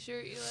the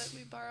t-shirt you let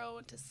me borrow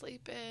to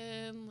sleep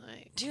in,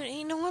 like. Dude,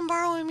 ain't no one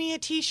borrowing me a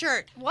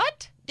t-shirt.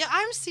 What? Yeah,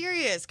 I'm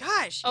serious.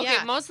 Gosh. Okay,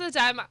 yeah. most of the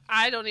time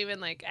I don't even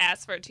like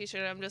ask for a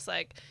t-shirt. I'm just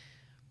like,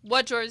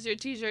 what drawers your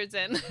t-shirts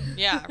in?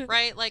 Yeah,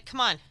 right? Like, come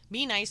on,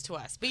 be nice to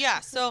us. But yeah,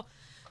 so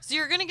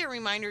you're gonna get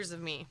reminders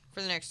of me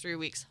for the next 3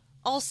 weeks.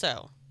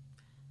 Also,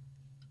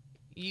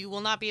 you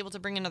will not be able to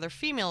bring another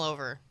female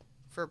over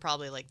for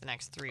probably like the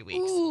next 3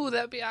 weeks. Ooh,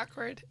 that'd be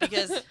awkward.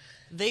 Because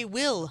they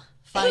will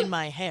find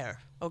my hair,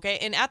 okay?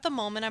 And at the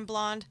moment I'm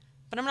blonde,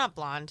 but I'm not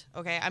blonde,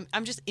 okay?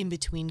 I'm just in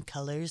between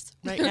colors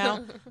right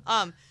now.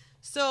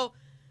 So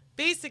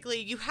basically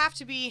you have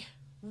to be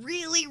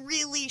really,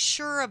 really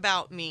sure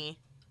about me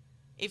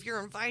if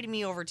you're inviting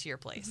me over to your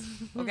place,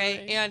 okay?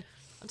 Right. And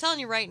I'm telling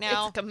you right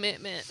now, it's a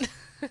commitment.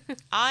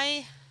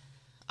 I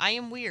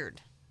am weird.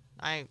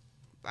 I'm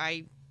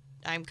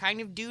kind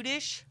of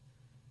dude-ish.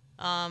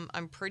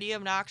 I'm pretty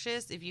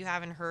obnoxious, if you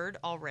haven't heard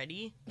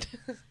already.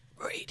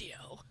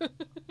 Radio.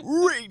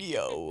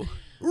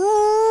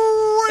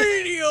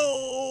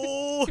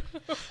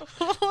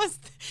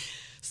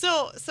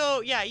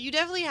 So yeah, you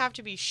definitely have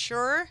to be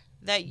sure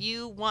that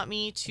you want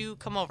me to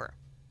come over.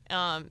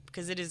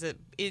 Because it's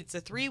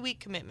a 3-week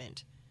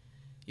commitment.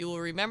 You will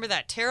remember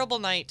that terrible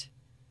night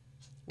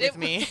with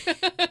me.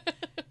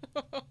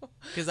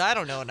 Because I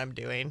don't know what I'm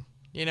doing.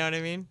 You know what I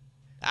mean?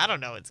 I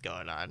don't know what's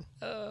going on.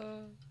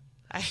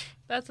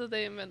 That's what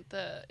they meant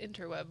the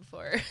interweb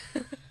for.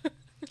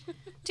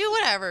 Dude,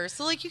 whatever.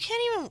 So like, you can't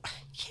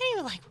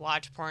even like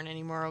watch porn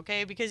anymore,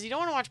 okay? Because you don't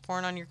want to watch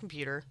porn on your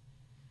computer.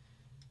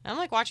 I'm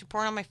like watching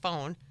porn on my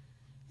phone,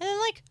 and then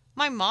like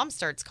my mom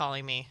starts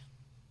calling me.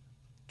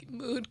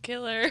 Mood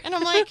killer. And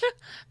I'm like,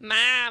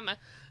 Mom.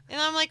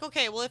 And I'm like,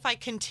 okay, well, if I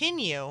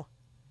continue,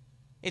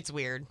 it's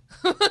weird.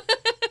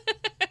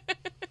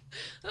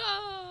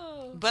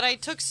 Oh. But I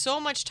took so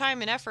much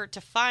time and effort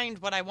to find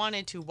what I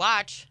wanted to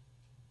watch,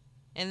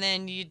 and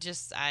then you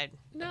just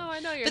No, I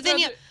know you're.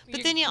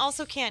 But then you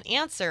also can't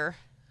answer,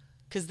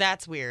 because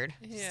that's weird.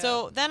 Yeah.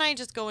 So then I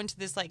just go into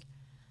this like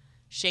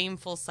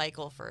shameful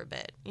cycle for a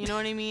bit. You know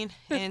what I mean?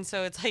 And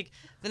so it's like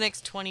the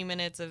next 20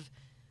 minutes of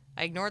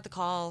I ignored the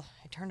call,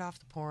 I turned off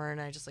the porn,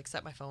 I just like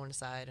set my phone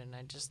aside, and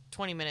I just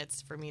 20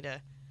 minutes for me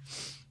to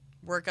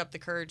work up the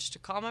courage to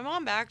call my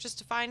mom back just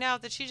to find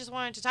out that she just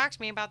wanted to talk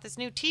to me about this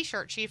new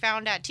t-shirt she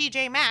found at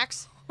TJ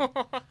Maxx.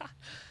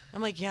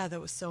 I'm like, yeah,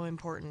 that was so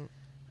important.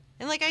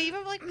 And, like, I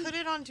even, like, put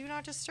it on Do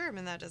Not Disturb,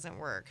 and that doesn't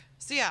work.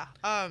 So, yeah,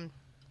 what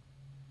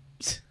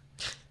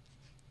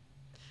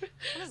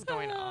is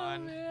going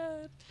on?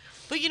 Man.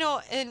 But,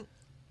 and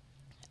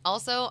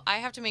also, I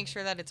have to make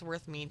sure that it's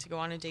worth me to go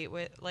on a date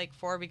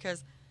for,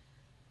 because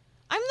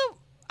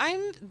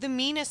I'm the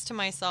meanest to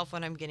myself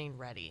when I'm getting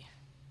ready.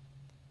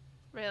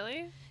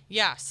 Really?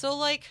 Yeah, so,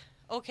 like,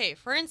 okay,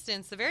 for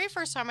instance, the very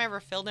first time I ever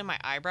filled in my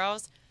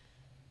eyebrows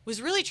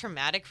was really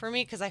traumatic for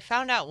me because I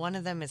found out one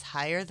of them is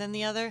higher than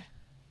the other.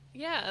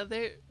 Yeah,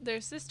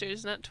 they're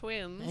sisters, not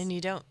twins. And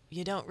you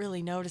don't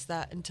really notice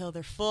that until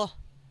they're full.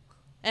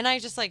 And I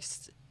just, like,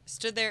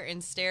 stood there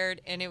and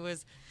stared, and it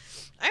was...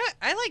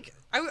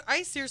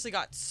 I seriously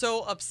got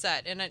so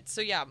upset. And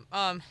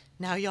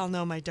now y'all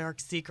know my dark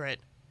secret.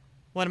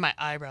 One of my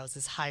eyebrows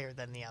is higher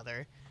than the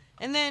other.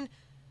 And then...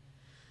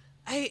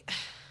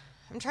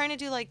 I'm trying to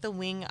do, like, the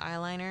wing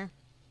eyeliner.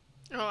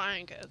 Oh, I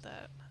ain't good at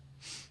that.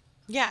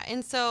 Yeah,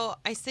 and so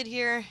I sit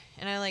here,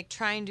 and I, like,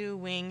 try and do a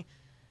wing,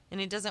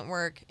 and it doesn't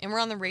work. And we're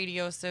on the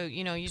radio, so,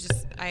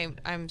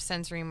 I'm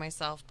censoring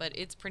myself, but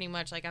it's pretty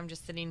much, like, I'm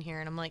just sitting here,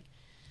 and I'm like...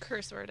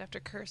 Curse word after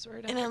curse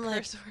word and after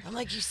curse word. I'm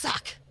like, you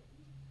suck.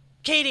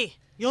 Katie,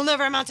 you'll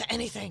never amount to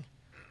anything.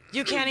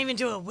 You can't even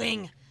do a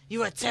wing.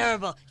 You are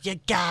terrible. You're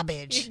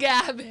garbage. You're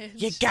garbage.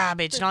 You're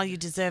garbage, and all you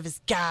deserve is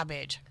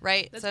garbage,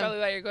 right? That's probably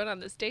why you're going on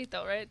this date,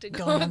 though, right? To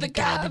go going with on the the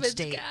garbage garbage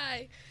date.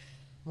 guy.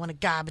 Want a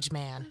garbage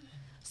man.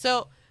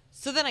 So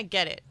then I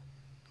get it.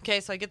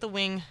 Okay, so I get the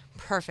wing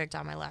perfect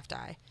on my left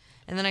eye.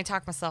 And then I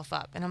talk myself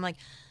up, and I'm like,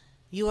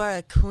 you are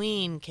a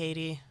queen,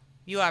 Katie.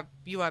 You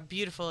are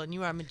beautiful, and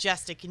you are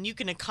majestic, and you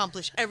can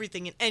accomplish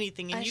everything and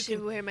anything, and I you should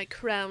can wear my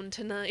crown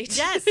tonight.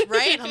 Yes,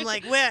 right? I'm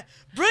like,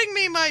 bring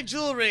me my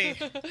jewelry.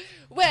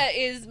 Where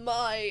is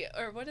my,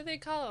 or what do they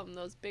call them?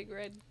 Those big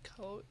red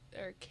coat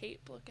or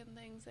cape looking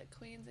things that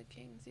queens and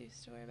kings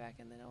used to wear back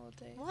in the old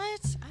days.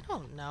 What? I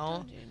don't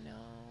know. Don't you know?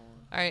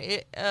 All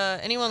right,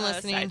 anyone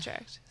listening,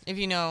 Sidetracked. if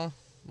you know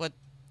what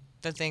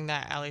the thing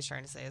that Allie's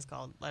trying to say is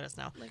called, let us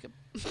know. Like a...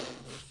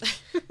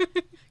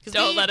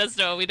 Don't let us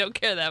know. We don't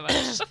care that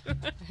much.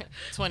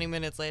 20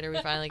 minutes later, we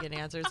finally get an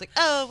answer. It's like,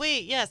 oh,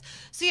 wait, yes.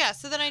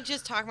 So then I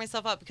just talk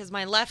myself up because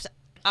my left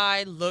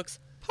eye looks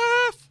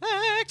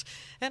perfect,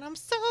 and I'm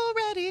so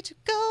ready to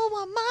go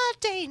on my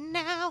date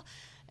now.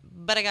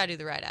 But I got to do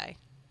the right eye.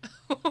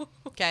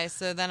 Okay,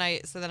 so then I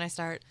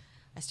start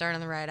on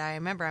the right eye.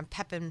 Remember, I'm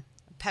pep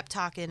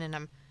talking,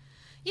 and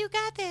you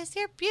got this,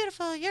 you're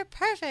beautiful, you're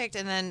perfect.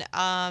 And then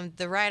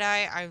the right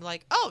eye, I'm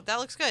like, oh, that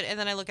looks good. And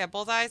then I look at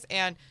both eyes,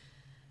 and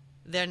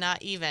they're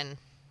not even.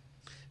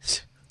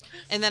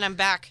 And then I'm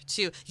back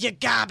to, you're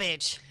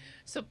garbage.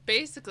 So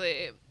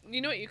basically, you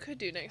know what you could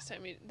do next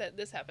time that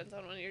this happens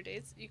on one of your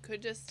dates? You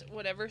could just,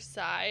 whatever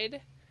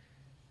side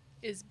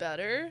is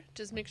better,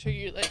 just make sure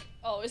you, like,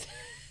 always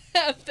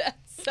have that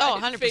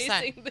side 100%.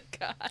 facing the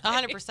guy.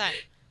 100%.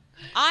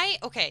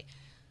 Okay,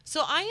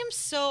 so I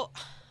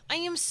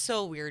am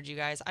so weird, you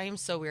guys. I am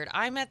so weird.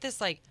 I met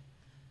this, like,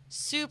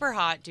 super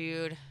hot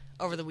dude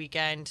over the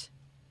weekend.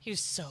 He was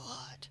so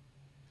hot.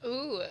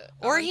 Ooh.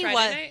 Or on he Friday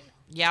was. night?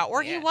 Yeah,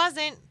 or he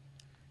wasn't.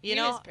 He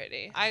was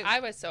pretty.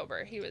 I was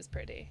sober. He was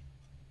pretty.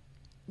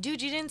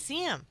 Dude, you didn't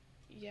see him.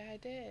 Yeah, I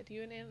did.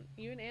 You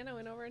and Anna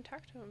went over and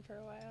talked to him for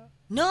a while.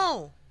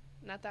 No.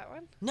 Not that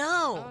one?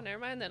 No. Oh, never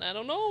mind then. I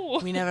don't know.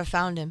 We never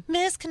found him.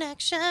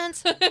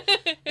 Misconnections.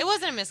 It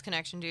wasn't a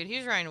misconnection, dude. He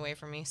was running away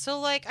from me. So,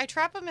 like, I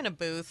trap him in a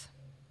booth.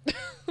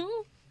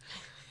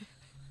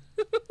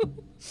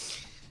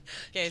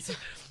 Okay, so...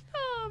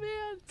 Oh,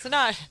 man. So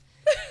not...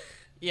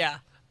 Yeah.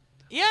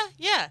 Yeah.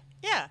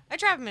 I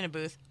trap him in a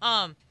booth.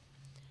 And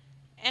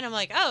I'm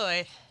like, oh,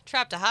 I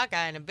trapped a hot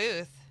guy in a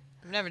booth.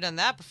 I've never done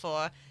that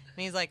before. And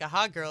he's like, a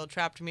hot girl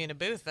trapped me in a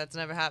booth. That's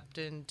never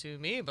happened to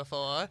me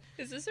before.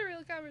 Is this a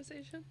real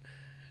conversation?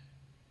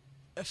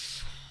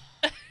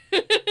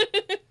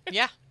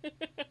 Yeah.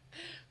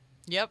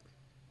 Yep,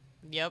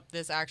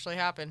 this actually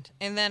happened.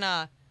 And then,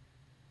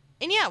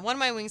 one of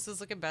my wings was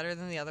looking better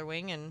than the other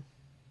wing, and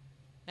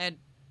I had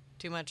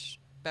too much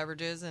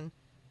beverages, and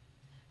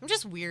I'm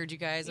just weird, you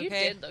guys,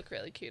 okay? You did look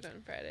really cute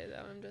on Friday,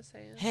 though, I'm just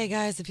saying. Hey,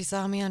 guys, if you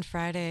saw me on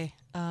Friday,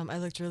 I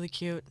looked really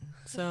cute.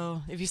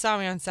 So, if you saw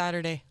me on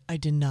Saturday, I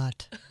did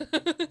not.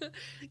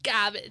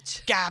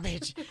 Garbage.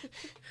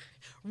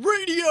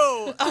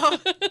 Radio! All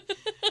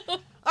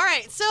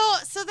right, so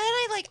then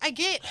I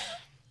get...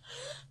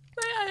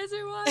 My eyes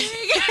are watering.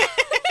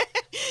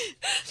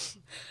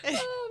 Oh, man.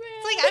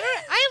 It's like,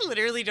 I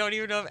literally don't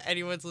even know if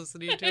anyone's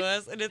listening to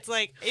us. And it's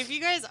like, if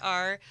you guys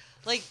are,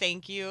 like,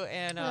 thank you.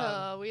 And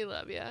we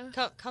love you.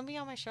 Come be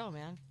on my show,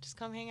 man. Just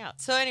come hang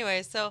out. So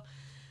anyway, so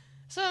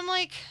I'm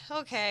like,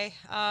 okay.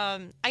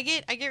 I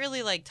get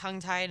really, like,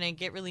 tongue-tied, and I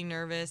get really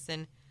nervous.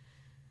 And,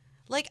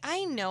 like,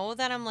 I know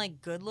that I'm,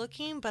 like, good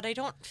looking, but I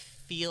don't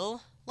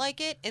feel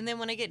like it. And then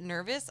when I get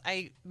nervous,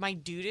 my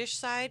dudeish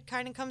side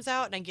kind of comes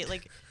out, and I get,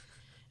 like...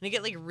 and I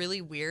get like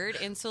really weird.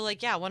 And so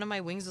like, yeah, one of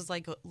my wings was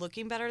like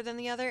looking better than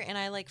the other. And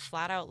I like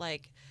flat out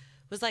like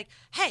was like,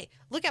 hey,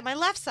 look at my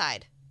left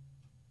side.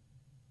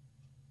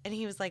 And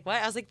he was like,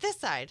 what? I was like, this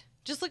side.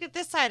 Just look at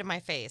this side of my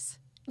face.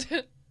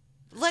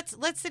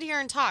 Let's sit here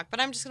and talk, but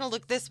I'm just going to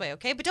look this way,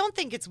 okay? But don't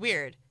think it's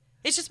weird.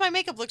 It's just my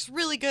makeup looks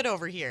really good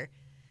over here.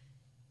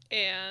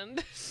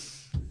 And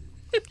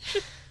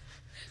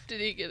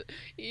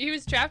he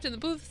was trapped in the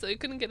booth, so he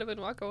couldn't get up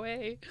and walk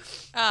away.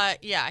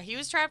 Yeah, he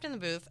was trapped in the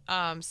booth.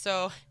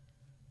 So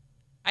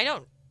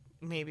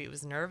maybe it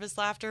was nervous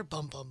laughter.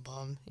 Bum, bum,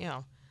 bum. You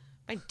know,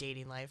 my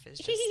dating life is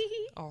just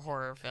a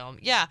horror film.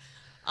 Yeah.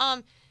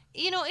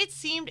 You know, it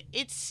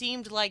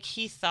seemed like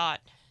he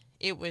thought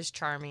it was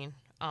charming.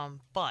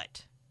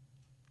 But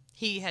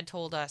he had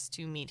told us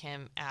to meet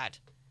him at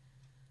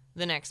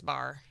the next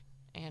bar,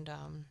 and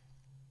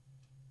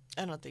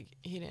I don't think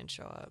he didn't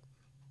show up.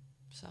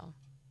 So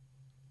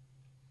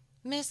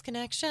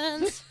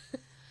misconnections.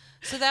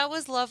 So that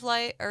was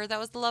that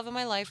was the love of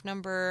my life,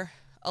 number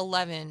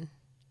 11.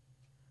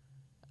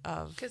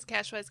 Because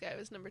Cashwise Guy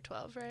was number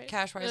 12, right?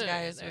 Cashwise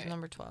Guy was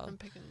number 12. I'm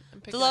picking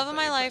the love of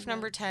my life,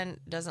 number 10,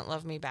 doesn't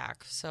love me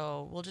back.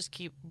 So we'll just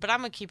but I'm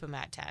going to keep him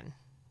at 10.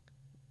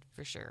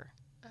 For sure.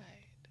 Alright.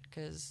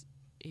 Because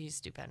he's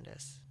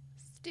stupendous.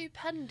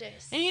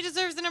 Stupendous. And he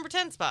deserves the number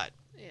 10 spot.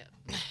 Yeah.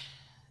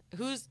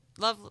 Who's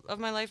love of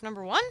my life,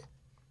 number 1?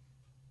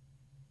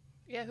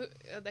 Yeah,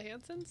 the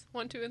Hansons?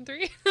 1, 2, and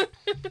 3?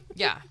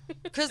 Yeah.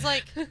 Because,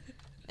 like,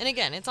 and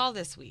again, it's all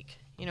this week.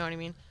 You know what I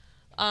mean?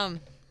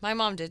 My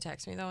mom did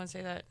text me, though, and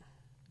say that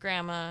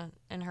Grandma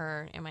and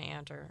her and my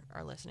aunt are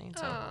listening.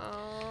 So.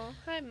 Oh,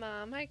 hi,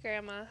 Mom. Hi,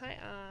 Grandma. Hi,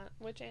 Aunt.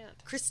 Which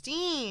aunt?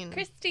 Christine.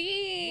 What's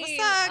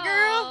up,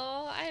 girl?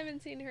 Oh, I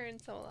haven't seen her in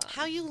so long.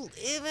 How you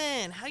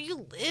living?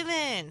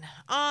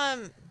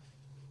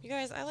 You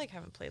guys, I, like,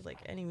 haven't played, like,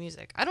 any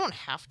music. I don't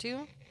have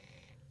to.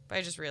 But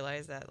I just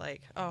realized that,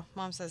 like, oh,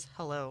 Mom says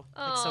hello.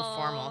 Like, so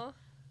formal.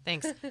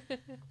 Thanks.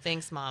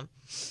 Thanks, Mom.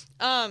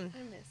 I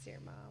miss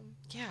your mom.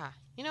 Yeah.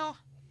 You know,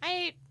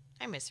 I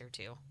miss her,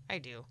 too. I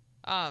do.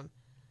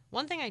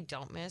 One thing I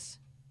don't miss,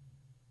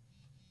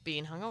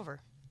 being hungover.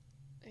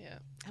 Yeah.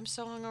 I'm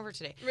so hungover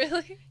today.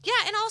 Really?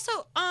 Yeah, and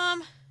also,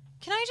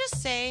 can I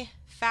just say,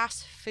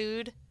 fast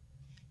food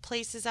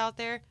places out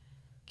there,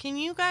 can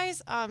you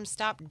guys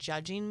stop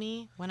judging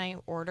me when I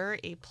order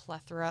a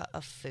plethora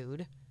of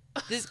food?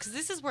 Because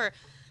this is where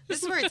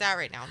it's at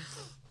right now.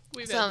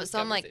 So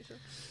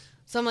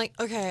I'm like,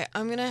 okay,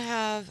 I'm gonna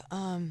have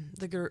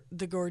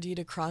the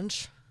Gordita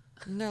Crunch,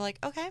 and they're like,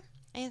 okay,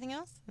 anything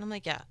else? And I'm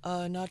like, yeah,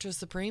 Nacho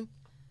Supreme.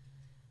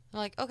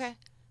 They're like, okay, and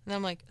then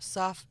I'm like,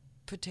 soft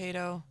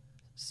potato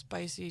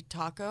spicy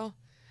taco.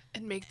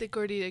 And make the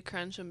Gordita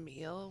Crunch a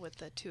meal with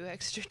the 2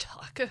 extra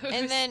tacos.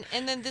 And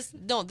then this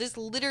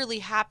literally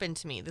happened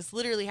to me.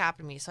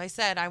 So I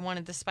said I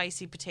wanted the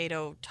spicy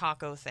potato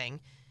taco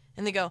thing,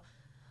 and they go,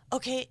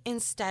 okay,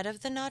 instead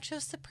of the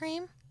Nacho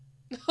Supreme.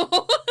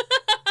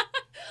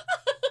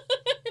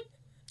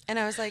 And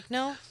I was like,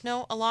 no,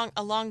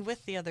 along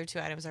with the other 2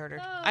 items I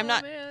ordered. Oh, I'm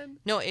not. Man.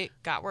 No, it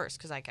got worse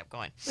because I kept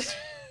going.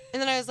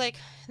 And then I was like,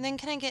 and then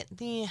can I get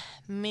the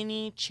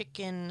mini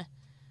shredded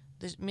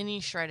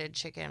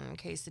chicken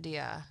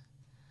quesadilla?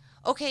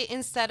 Okay,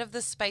 instead of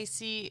the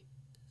spicy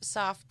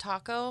soft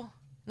taco.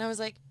 And I was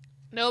like,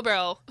 no,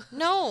 bro.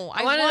 No,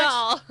 I want it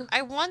all.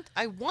 I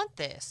want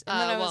this. And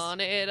I want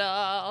it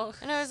all.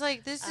 And I was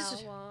like, this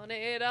is. I want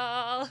it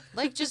all.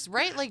 Like, just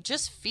right, like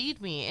just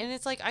feed me. And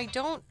it's like I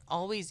don't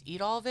always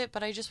eat all of it,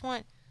 but I just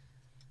want.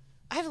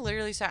 I've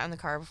literally sat in the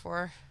car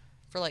before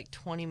for like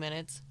 20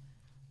 minutes,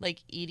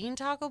 like eating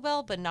Taco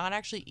Bell, but not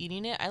actually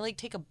eating it. I like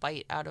take a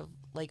bite out of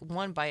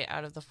one bite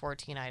out of the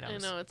 14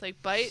 items. I know, it's like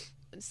bite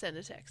and send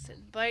a text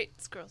and bite,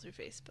 scroll through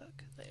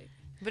Facebook. Like.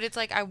 But it's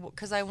like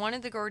because I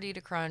wanted the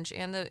Gordita Crunch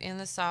and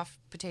the soft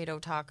potato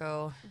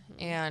taco,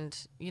 and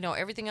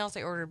everything else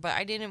I ordered, but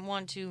I didn't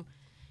want to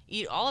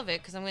eat all of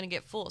it because I'm gonna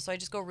get full. So I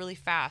just go really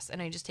fast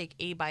and I just take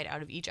a bite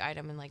out of each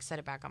item and like set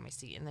it back on my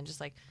seat, and then just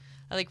like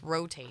I like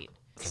rotate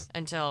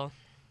until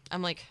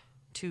I'm like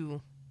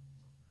too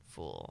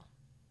full.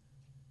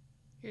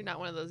 You're not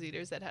one of those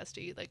eaters that has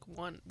to eat like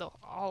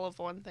all of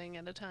one thing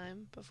at a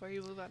time before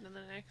you move on to the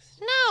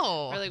next.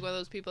 No. Or like one of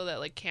those people that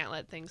like can't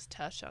let things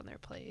touch on their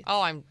plate.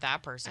 Oh, I'm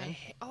that person. I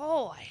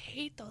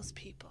hate those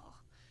people.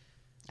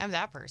 I'm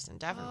that person,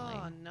 definitely.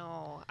 Oh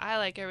no, I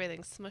like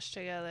everything smushed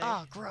together.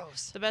 Oh,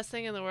 gross. The best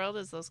thing in the world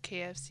is those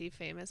KFC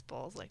famous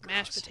bowls, like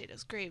mashed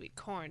potatoes, gravy,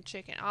 corn,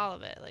 chicken, all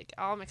of it, like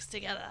all mixed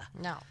together.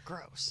 No,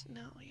 gross.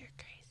 No, you're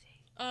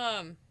crazy.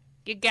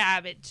 You're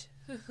garbage.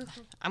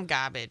 I'm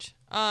garbage.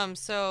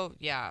 So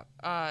yeah,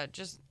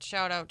 just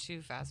shout out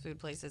to fast food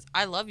places.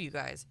 I love you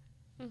guys.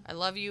 I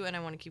love you, and I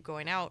want to keep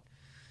going out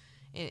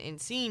and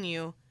seeing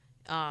you.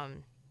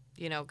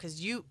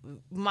 Because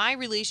my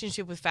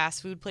relationship with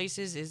fast food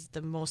places is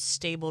the most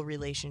stable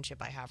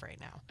relationship I have right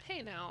now.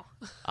 Hey, now.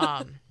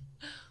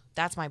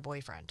 That's my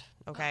boyfriend.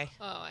 Okay.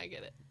 Oh, I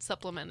get it.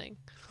 Supplementing.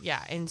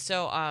 Yeah, and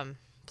so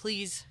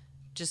please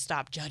just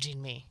stop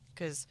judging me,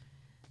 because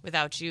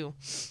without you,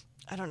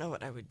 I don't know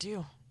what I would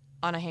do.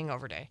 on a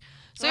hangover day.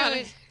 So Wow.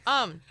 anyways,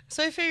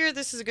 so I figured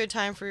this is a good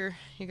time for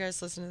you guys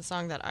to listen to the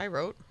song that I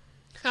wrote.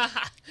 All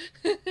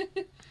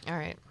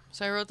right.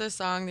 So I wrote this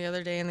song the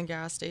other day in the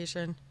gas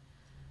station.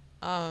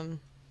 And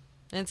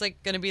it's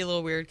like gonna be a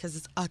little weird because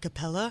it's a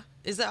cappella.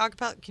 Is it a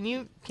cappella? Can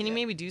you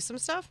maybe do some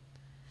stuff?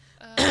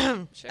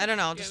 Sure. I don't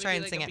know. I'll You just want try me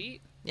and to do, sing like, it. a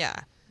beat? Yeah.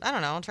 I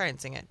don't know. I'll try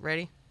and sing it.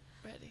 Ready?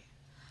 Ready.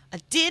 I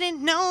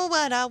didn't know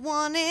what I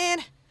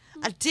wanted.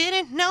 I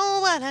didn't know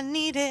what I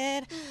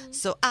needed.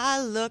 So I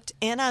looked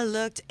and I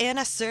looked and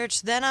I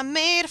searched. Then I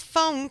made a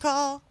phone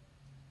call.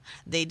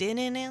 They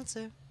didn't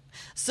answer.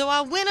 So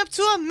I went up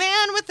to a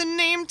man with a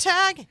name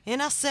tag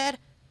and I said,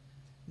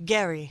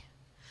 Gary,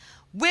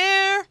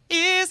 where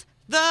is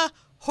the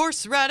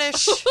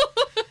horseradish?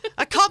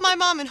 I called my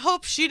mom and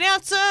hoped she'd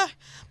answer,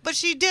 but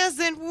she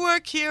doesn't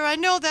work here. I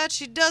know that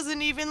she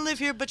doesn't even live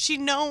here, but she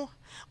know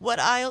what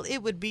aisle it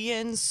would be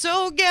in.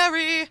 So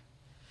Gary,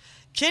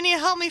 can you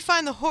help me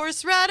find the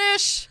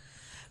horseradish?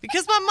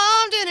 Because my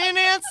mom didn't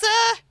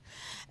answer,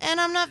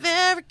 and I'm not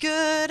very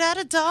good at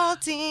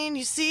adulting,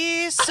 you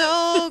see.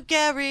 So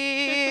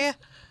Gary.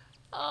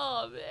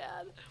 Oh,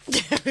 man.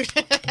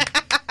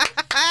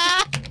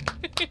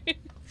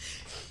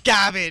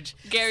 Garbage.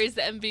 Gary's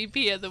the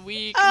MVP of the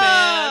week,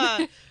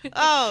 Ah,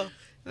 man.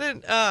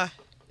 then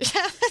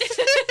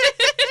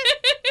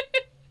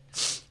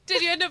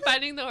Did you end up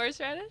finding the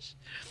horseradish?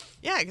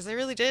 yeah, because I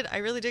really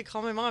did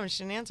call my mom and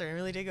she didn't answer. I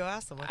really did go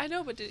ask someone. I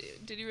know, but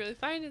did you really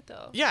find it,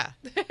 though? Yeah.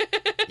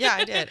 Yeah,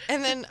 I did.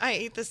 And then I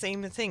ate the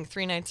same thing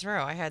 3 nights in a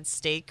row. I had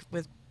steak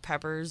with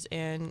peppers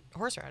and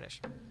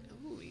horseradish.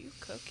 Ooh, you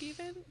cook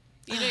even?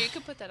 You know, you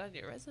could put that on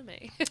your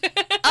resume.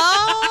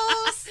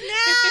 Oh,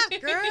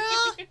 snap,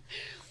 girl.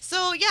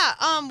 So, yeah,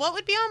 what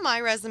would be on my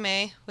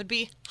resume would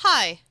be,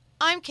 hi,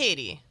 I'm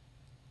Katie.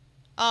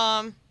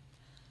 I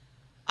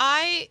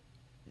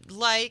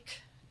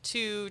like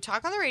to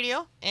talk on the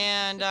radio,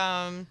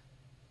 and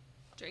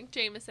Drink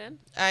Jameson.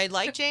 I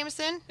like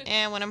Jameson,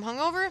 and when I'm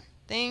hungover,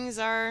 things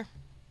are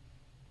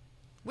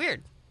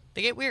weird.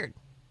 They get weird.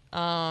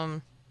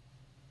 My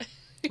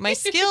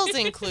skills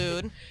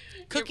include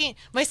cooking.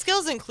 My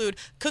skills include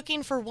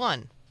cooking for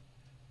one,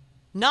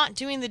 not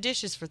doing the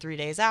dishes for 3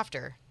 days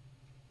after.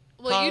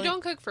 Well, you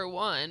don't cook for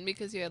one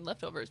because you had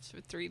leftovers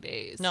for 3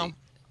 days. No.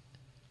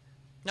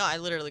 No, I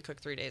literally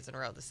cook 3 days in a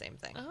row the same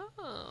thing.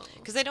 Oh.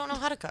 Because I don't know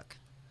how to cook.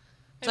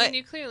 I So mean,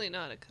 you clearly know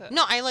how to cook.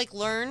 No, I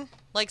learn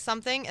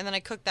something and then I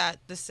cook that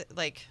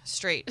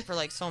straight for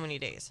so many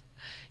days.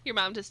 Your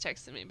mom just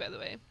texted me, by the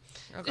way.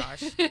 Oh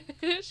gosh.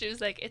 She was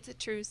like, it's a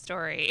true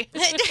story.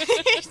 Dude,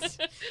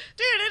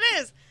 it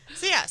is.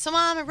 So yeah, so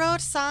Mom, I wrote a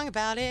song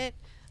about it.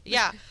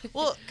 Yeah.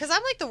 Well, because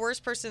I'm the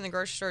worst person in the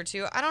grocery store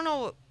too. I don't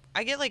know.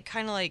 I get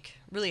kind of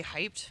really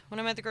hyped when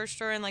I'm at the grocery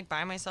store and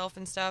by myself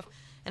and stuff.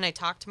 And I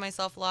talk to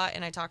myself a lot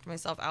and I talk to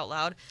myself out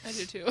loud. I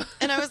do too.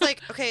 And I was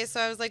okay,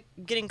 so I was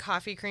getting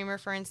coffee creamer,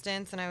 for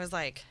instance, and I was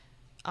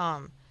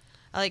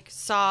I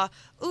saw,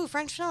 ooh,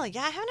 French vanilla.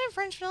 Yeah, I haven't had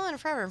French vanilla in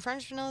forever, and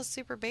French vanilla is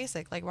super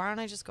basic. Why don't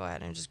I just go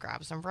ahead and just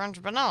grab some French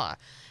vanilla?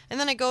 And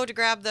then I go to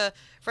grab the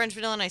French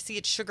vanilla, and I see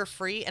it's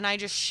sugar-free, and I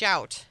just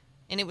shout.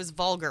 And it was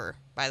vulgar,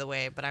 by the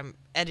way, but I'm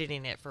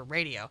editing it for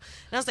radio.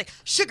 And I was like,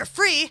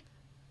 sugar-free?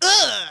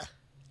 Ugh!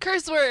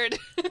 Curse word.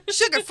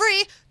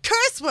 Sugar-free?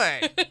 Curse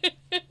word!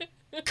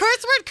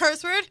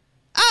 Curse word?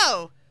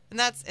 Oh! And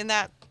that's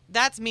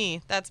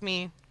me. That's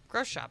me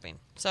grocery shopping.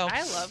 So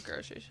I love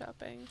grocery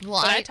shopping.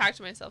 Well, but I talk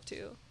to myself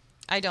too.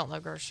 I don't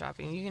love grocery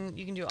shopping.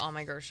 You can do all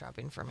my grocery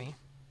shopping for me.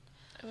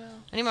 I will.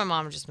 I need my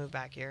mom to just move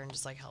back here and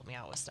just help me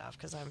out with stuff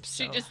because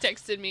She just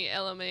texted me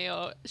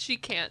LMAO. She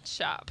can't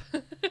shop.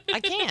 I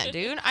can't,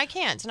 dude. I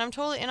can't, and I'm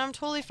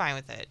totally fine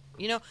with it.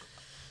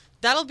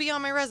 That'll be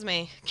on my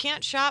resume.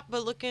 Can't shop,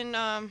 but looking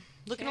to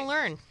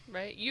learn.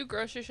 Right? You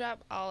grocery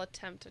shop, I'll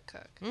attempt to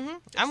cook. Mm-hmm.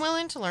 I'm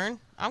willing to learn.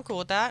 I'm cool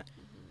with that.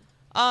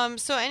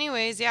 So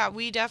anyways, yeah,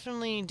 we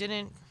definitely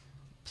didn't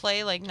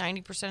play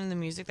 90% of the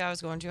music that I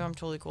was going to. I'm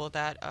totally cool with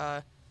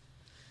that.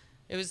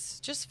 It was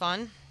just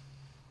fun,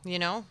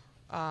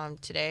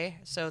 today.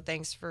 So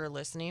thanks for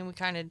listening.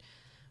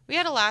 We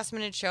had a last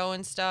minute show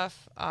and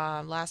stuff,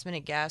 last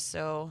minute guest.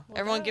 So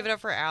everyone give it up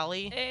for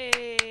Allie.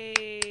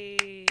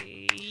 Hey,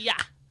 yeah.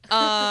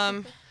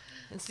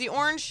 It's the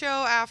Orange Show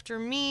after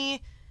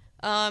me.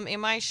 And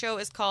my show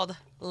is called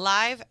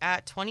Live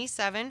at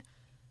 27.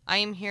 I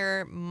am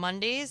here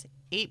Mondays,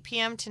 8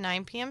 p.m. to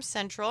 9 p.m.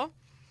 Central.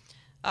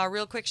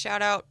 Real quick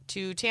shout out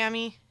to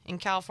Tammy in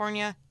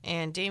California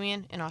and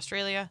Damien in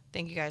Australia.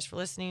 Thank you guys for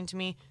listening to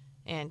me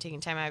and taking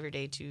time out of your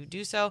day to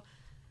do so.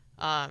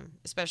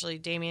 Especially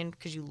Damien,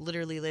 because you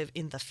literally live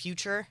in the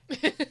future.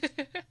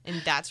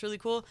 And that's really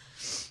cool.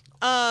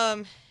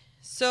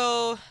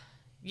 So,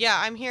 yeah,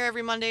 I'm here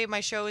every Monday. My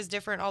show is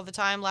different all the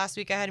time. Last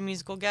week I had a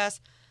musical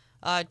guest.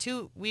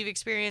 We've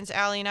experienced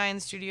Allie and I in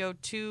the studio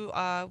 2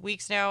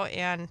 weeks now,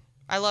 and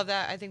I love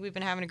that. I think we've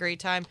been having a great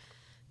time.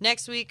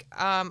 Next week,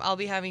 I'll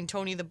be having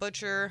Tony the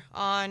Butcher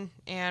on,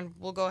 and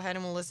we'll go ahead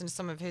and we'll listen to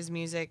some of his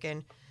music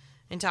and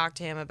talk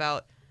to him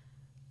about,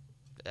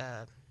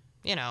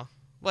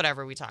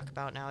 whatever we talk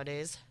about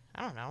nowadays.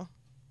 I don't know.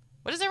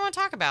 What does everyone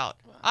talk about?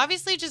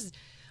 Obviously,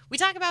 we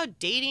talk about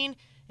dating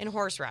and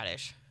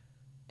horseradish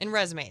and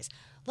resumes.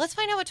 Let's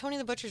find out what Tony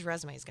the Butcher's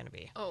resume is going to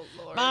be. Oh,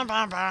 Lord. Bum,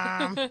 bum,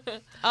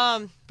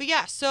 bum. But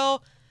yeah,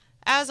 so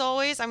as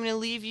always, I'm going to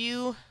leave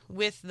you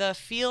with the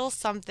Feel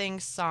Something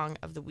song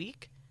of the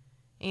week.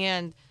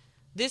 And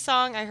this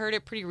song, I heard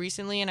it pretty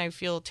recently, and I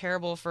feel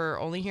terrible for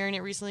only hearing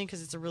it recently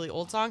because it's a really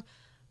old song.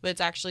 But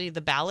it's actually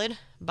The Ballad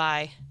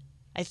by,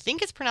 I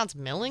think it's pronounced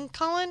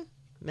Millencolin?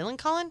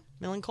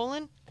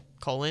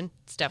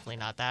 It's definitely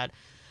not that.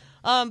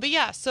 But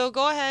yeah, so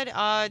go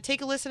ahead,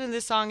 take a listen to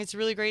this song. It's a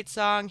really great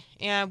song,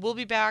 and we'll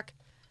be back.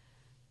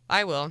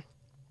 I will.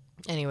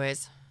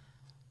 Anyways,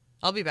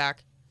 I'll be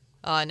back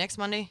next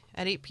Monday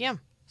at 8 p.m.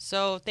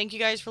 So thank you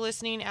guys for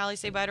listening. Allie,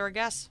 say bye to our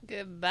guests.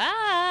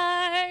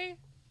 Goodbye.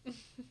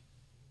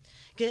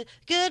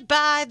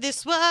 Goodbye.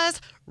 This was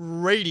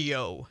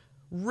Radio.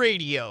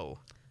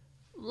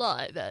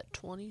 Live at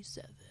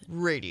 27.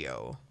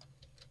 Radio.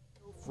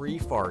 Free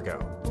Fargo,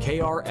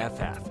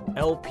 KRFF,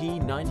 LP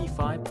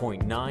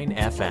 95.9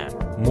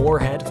 FM,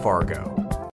 Moorhead, Fargo.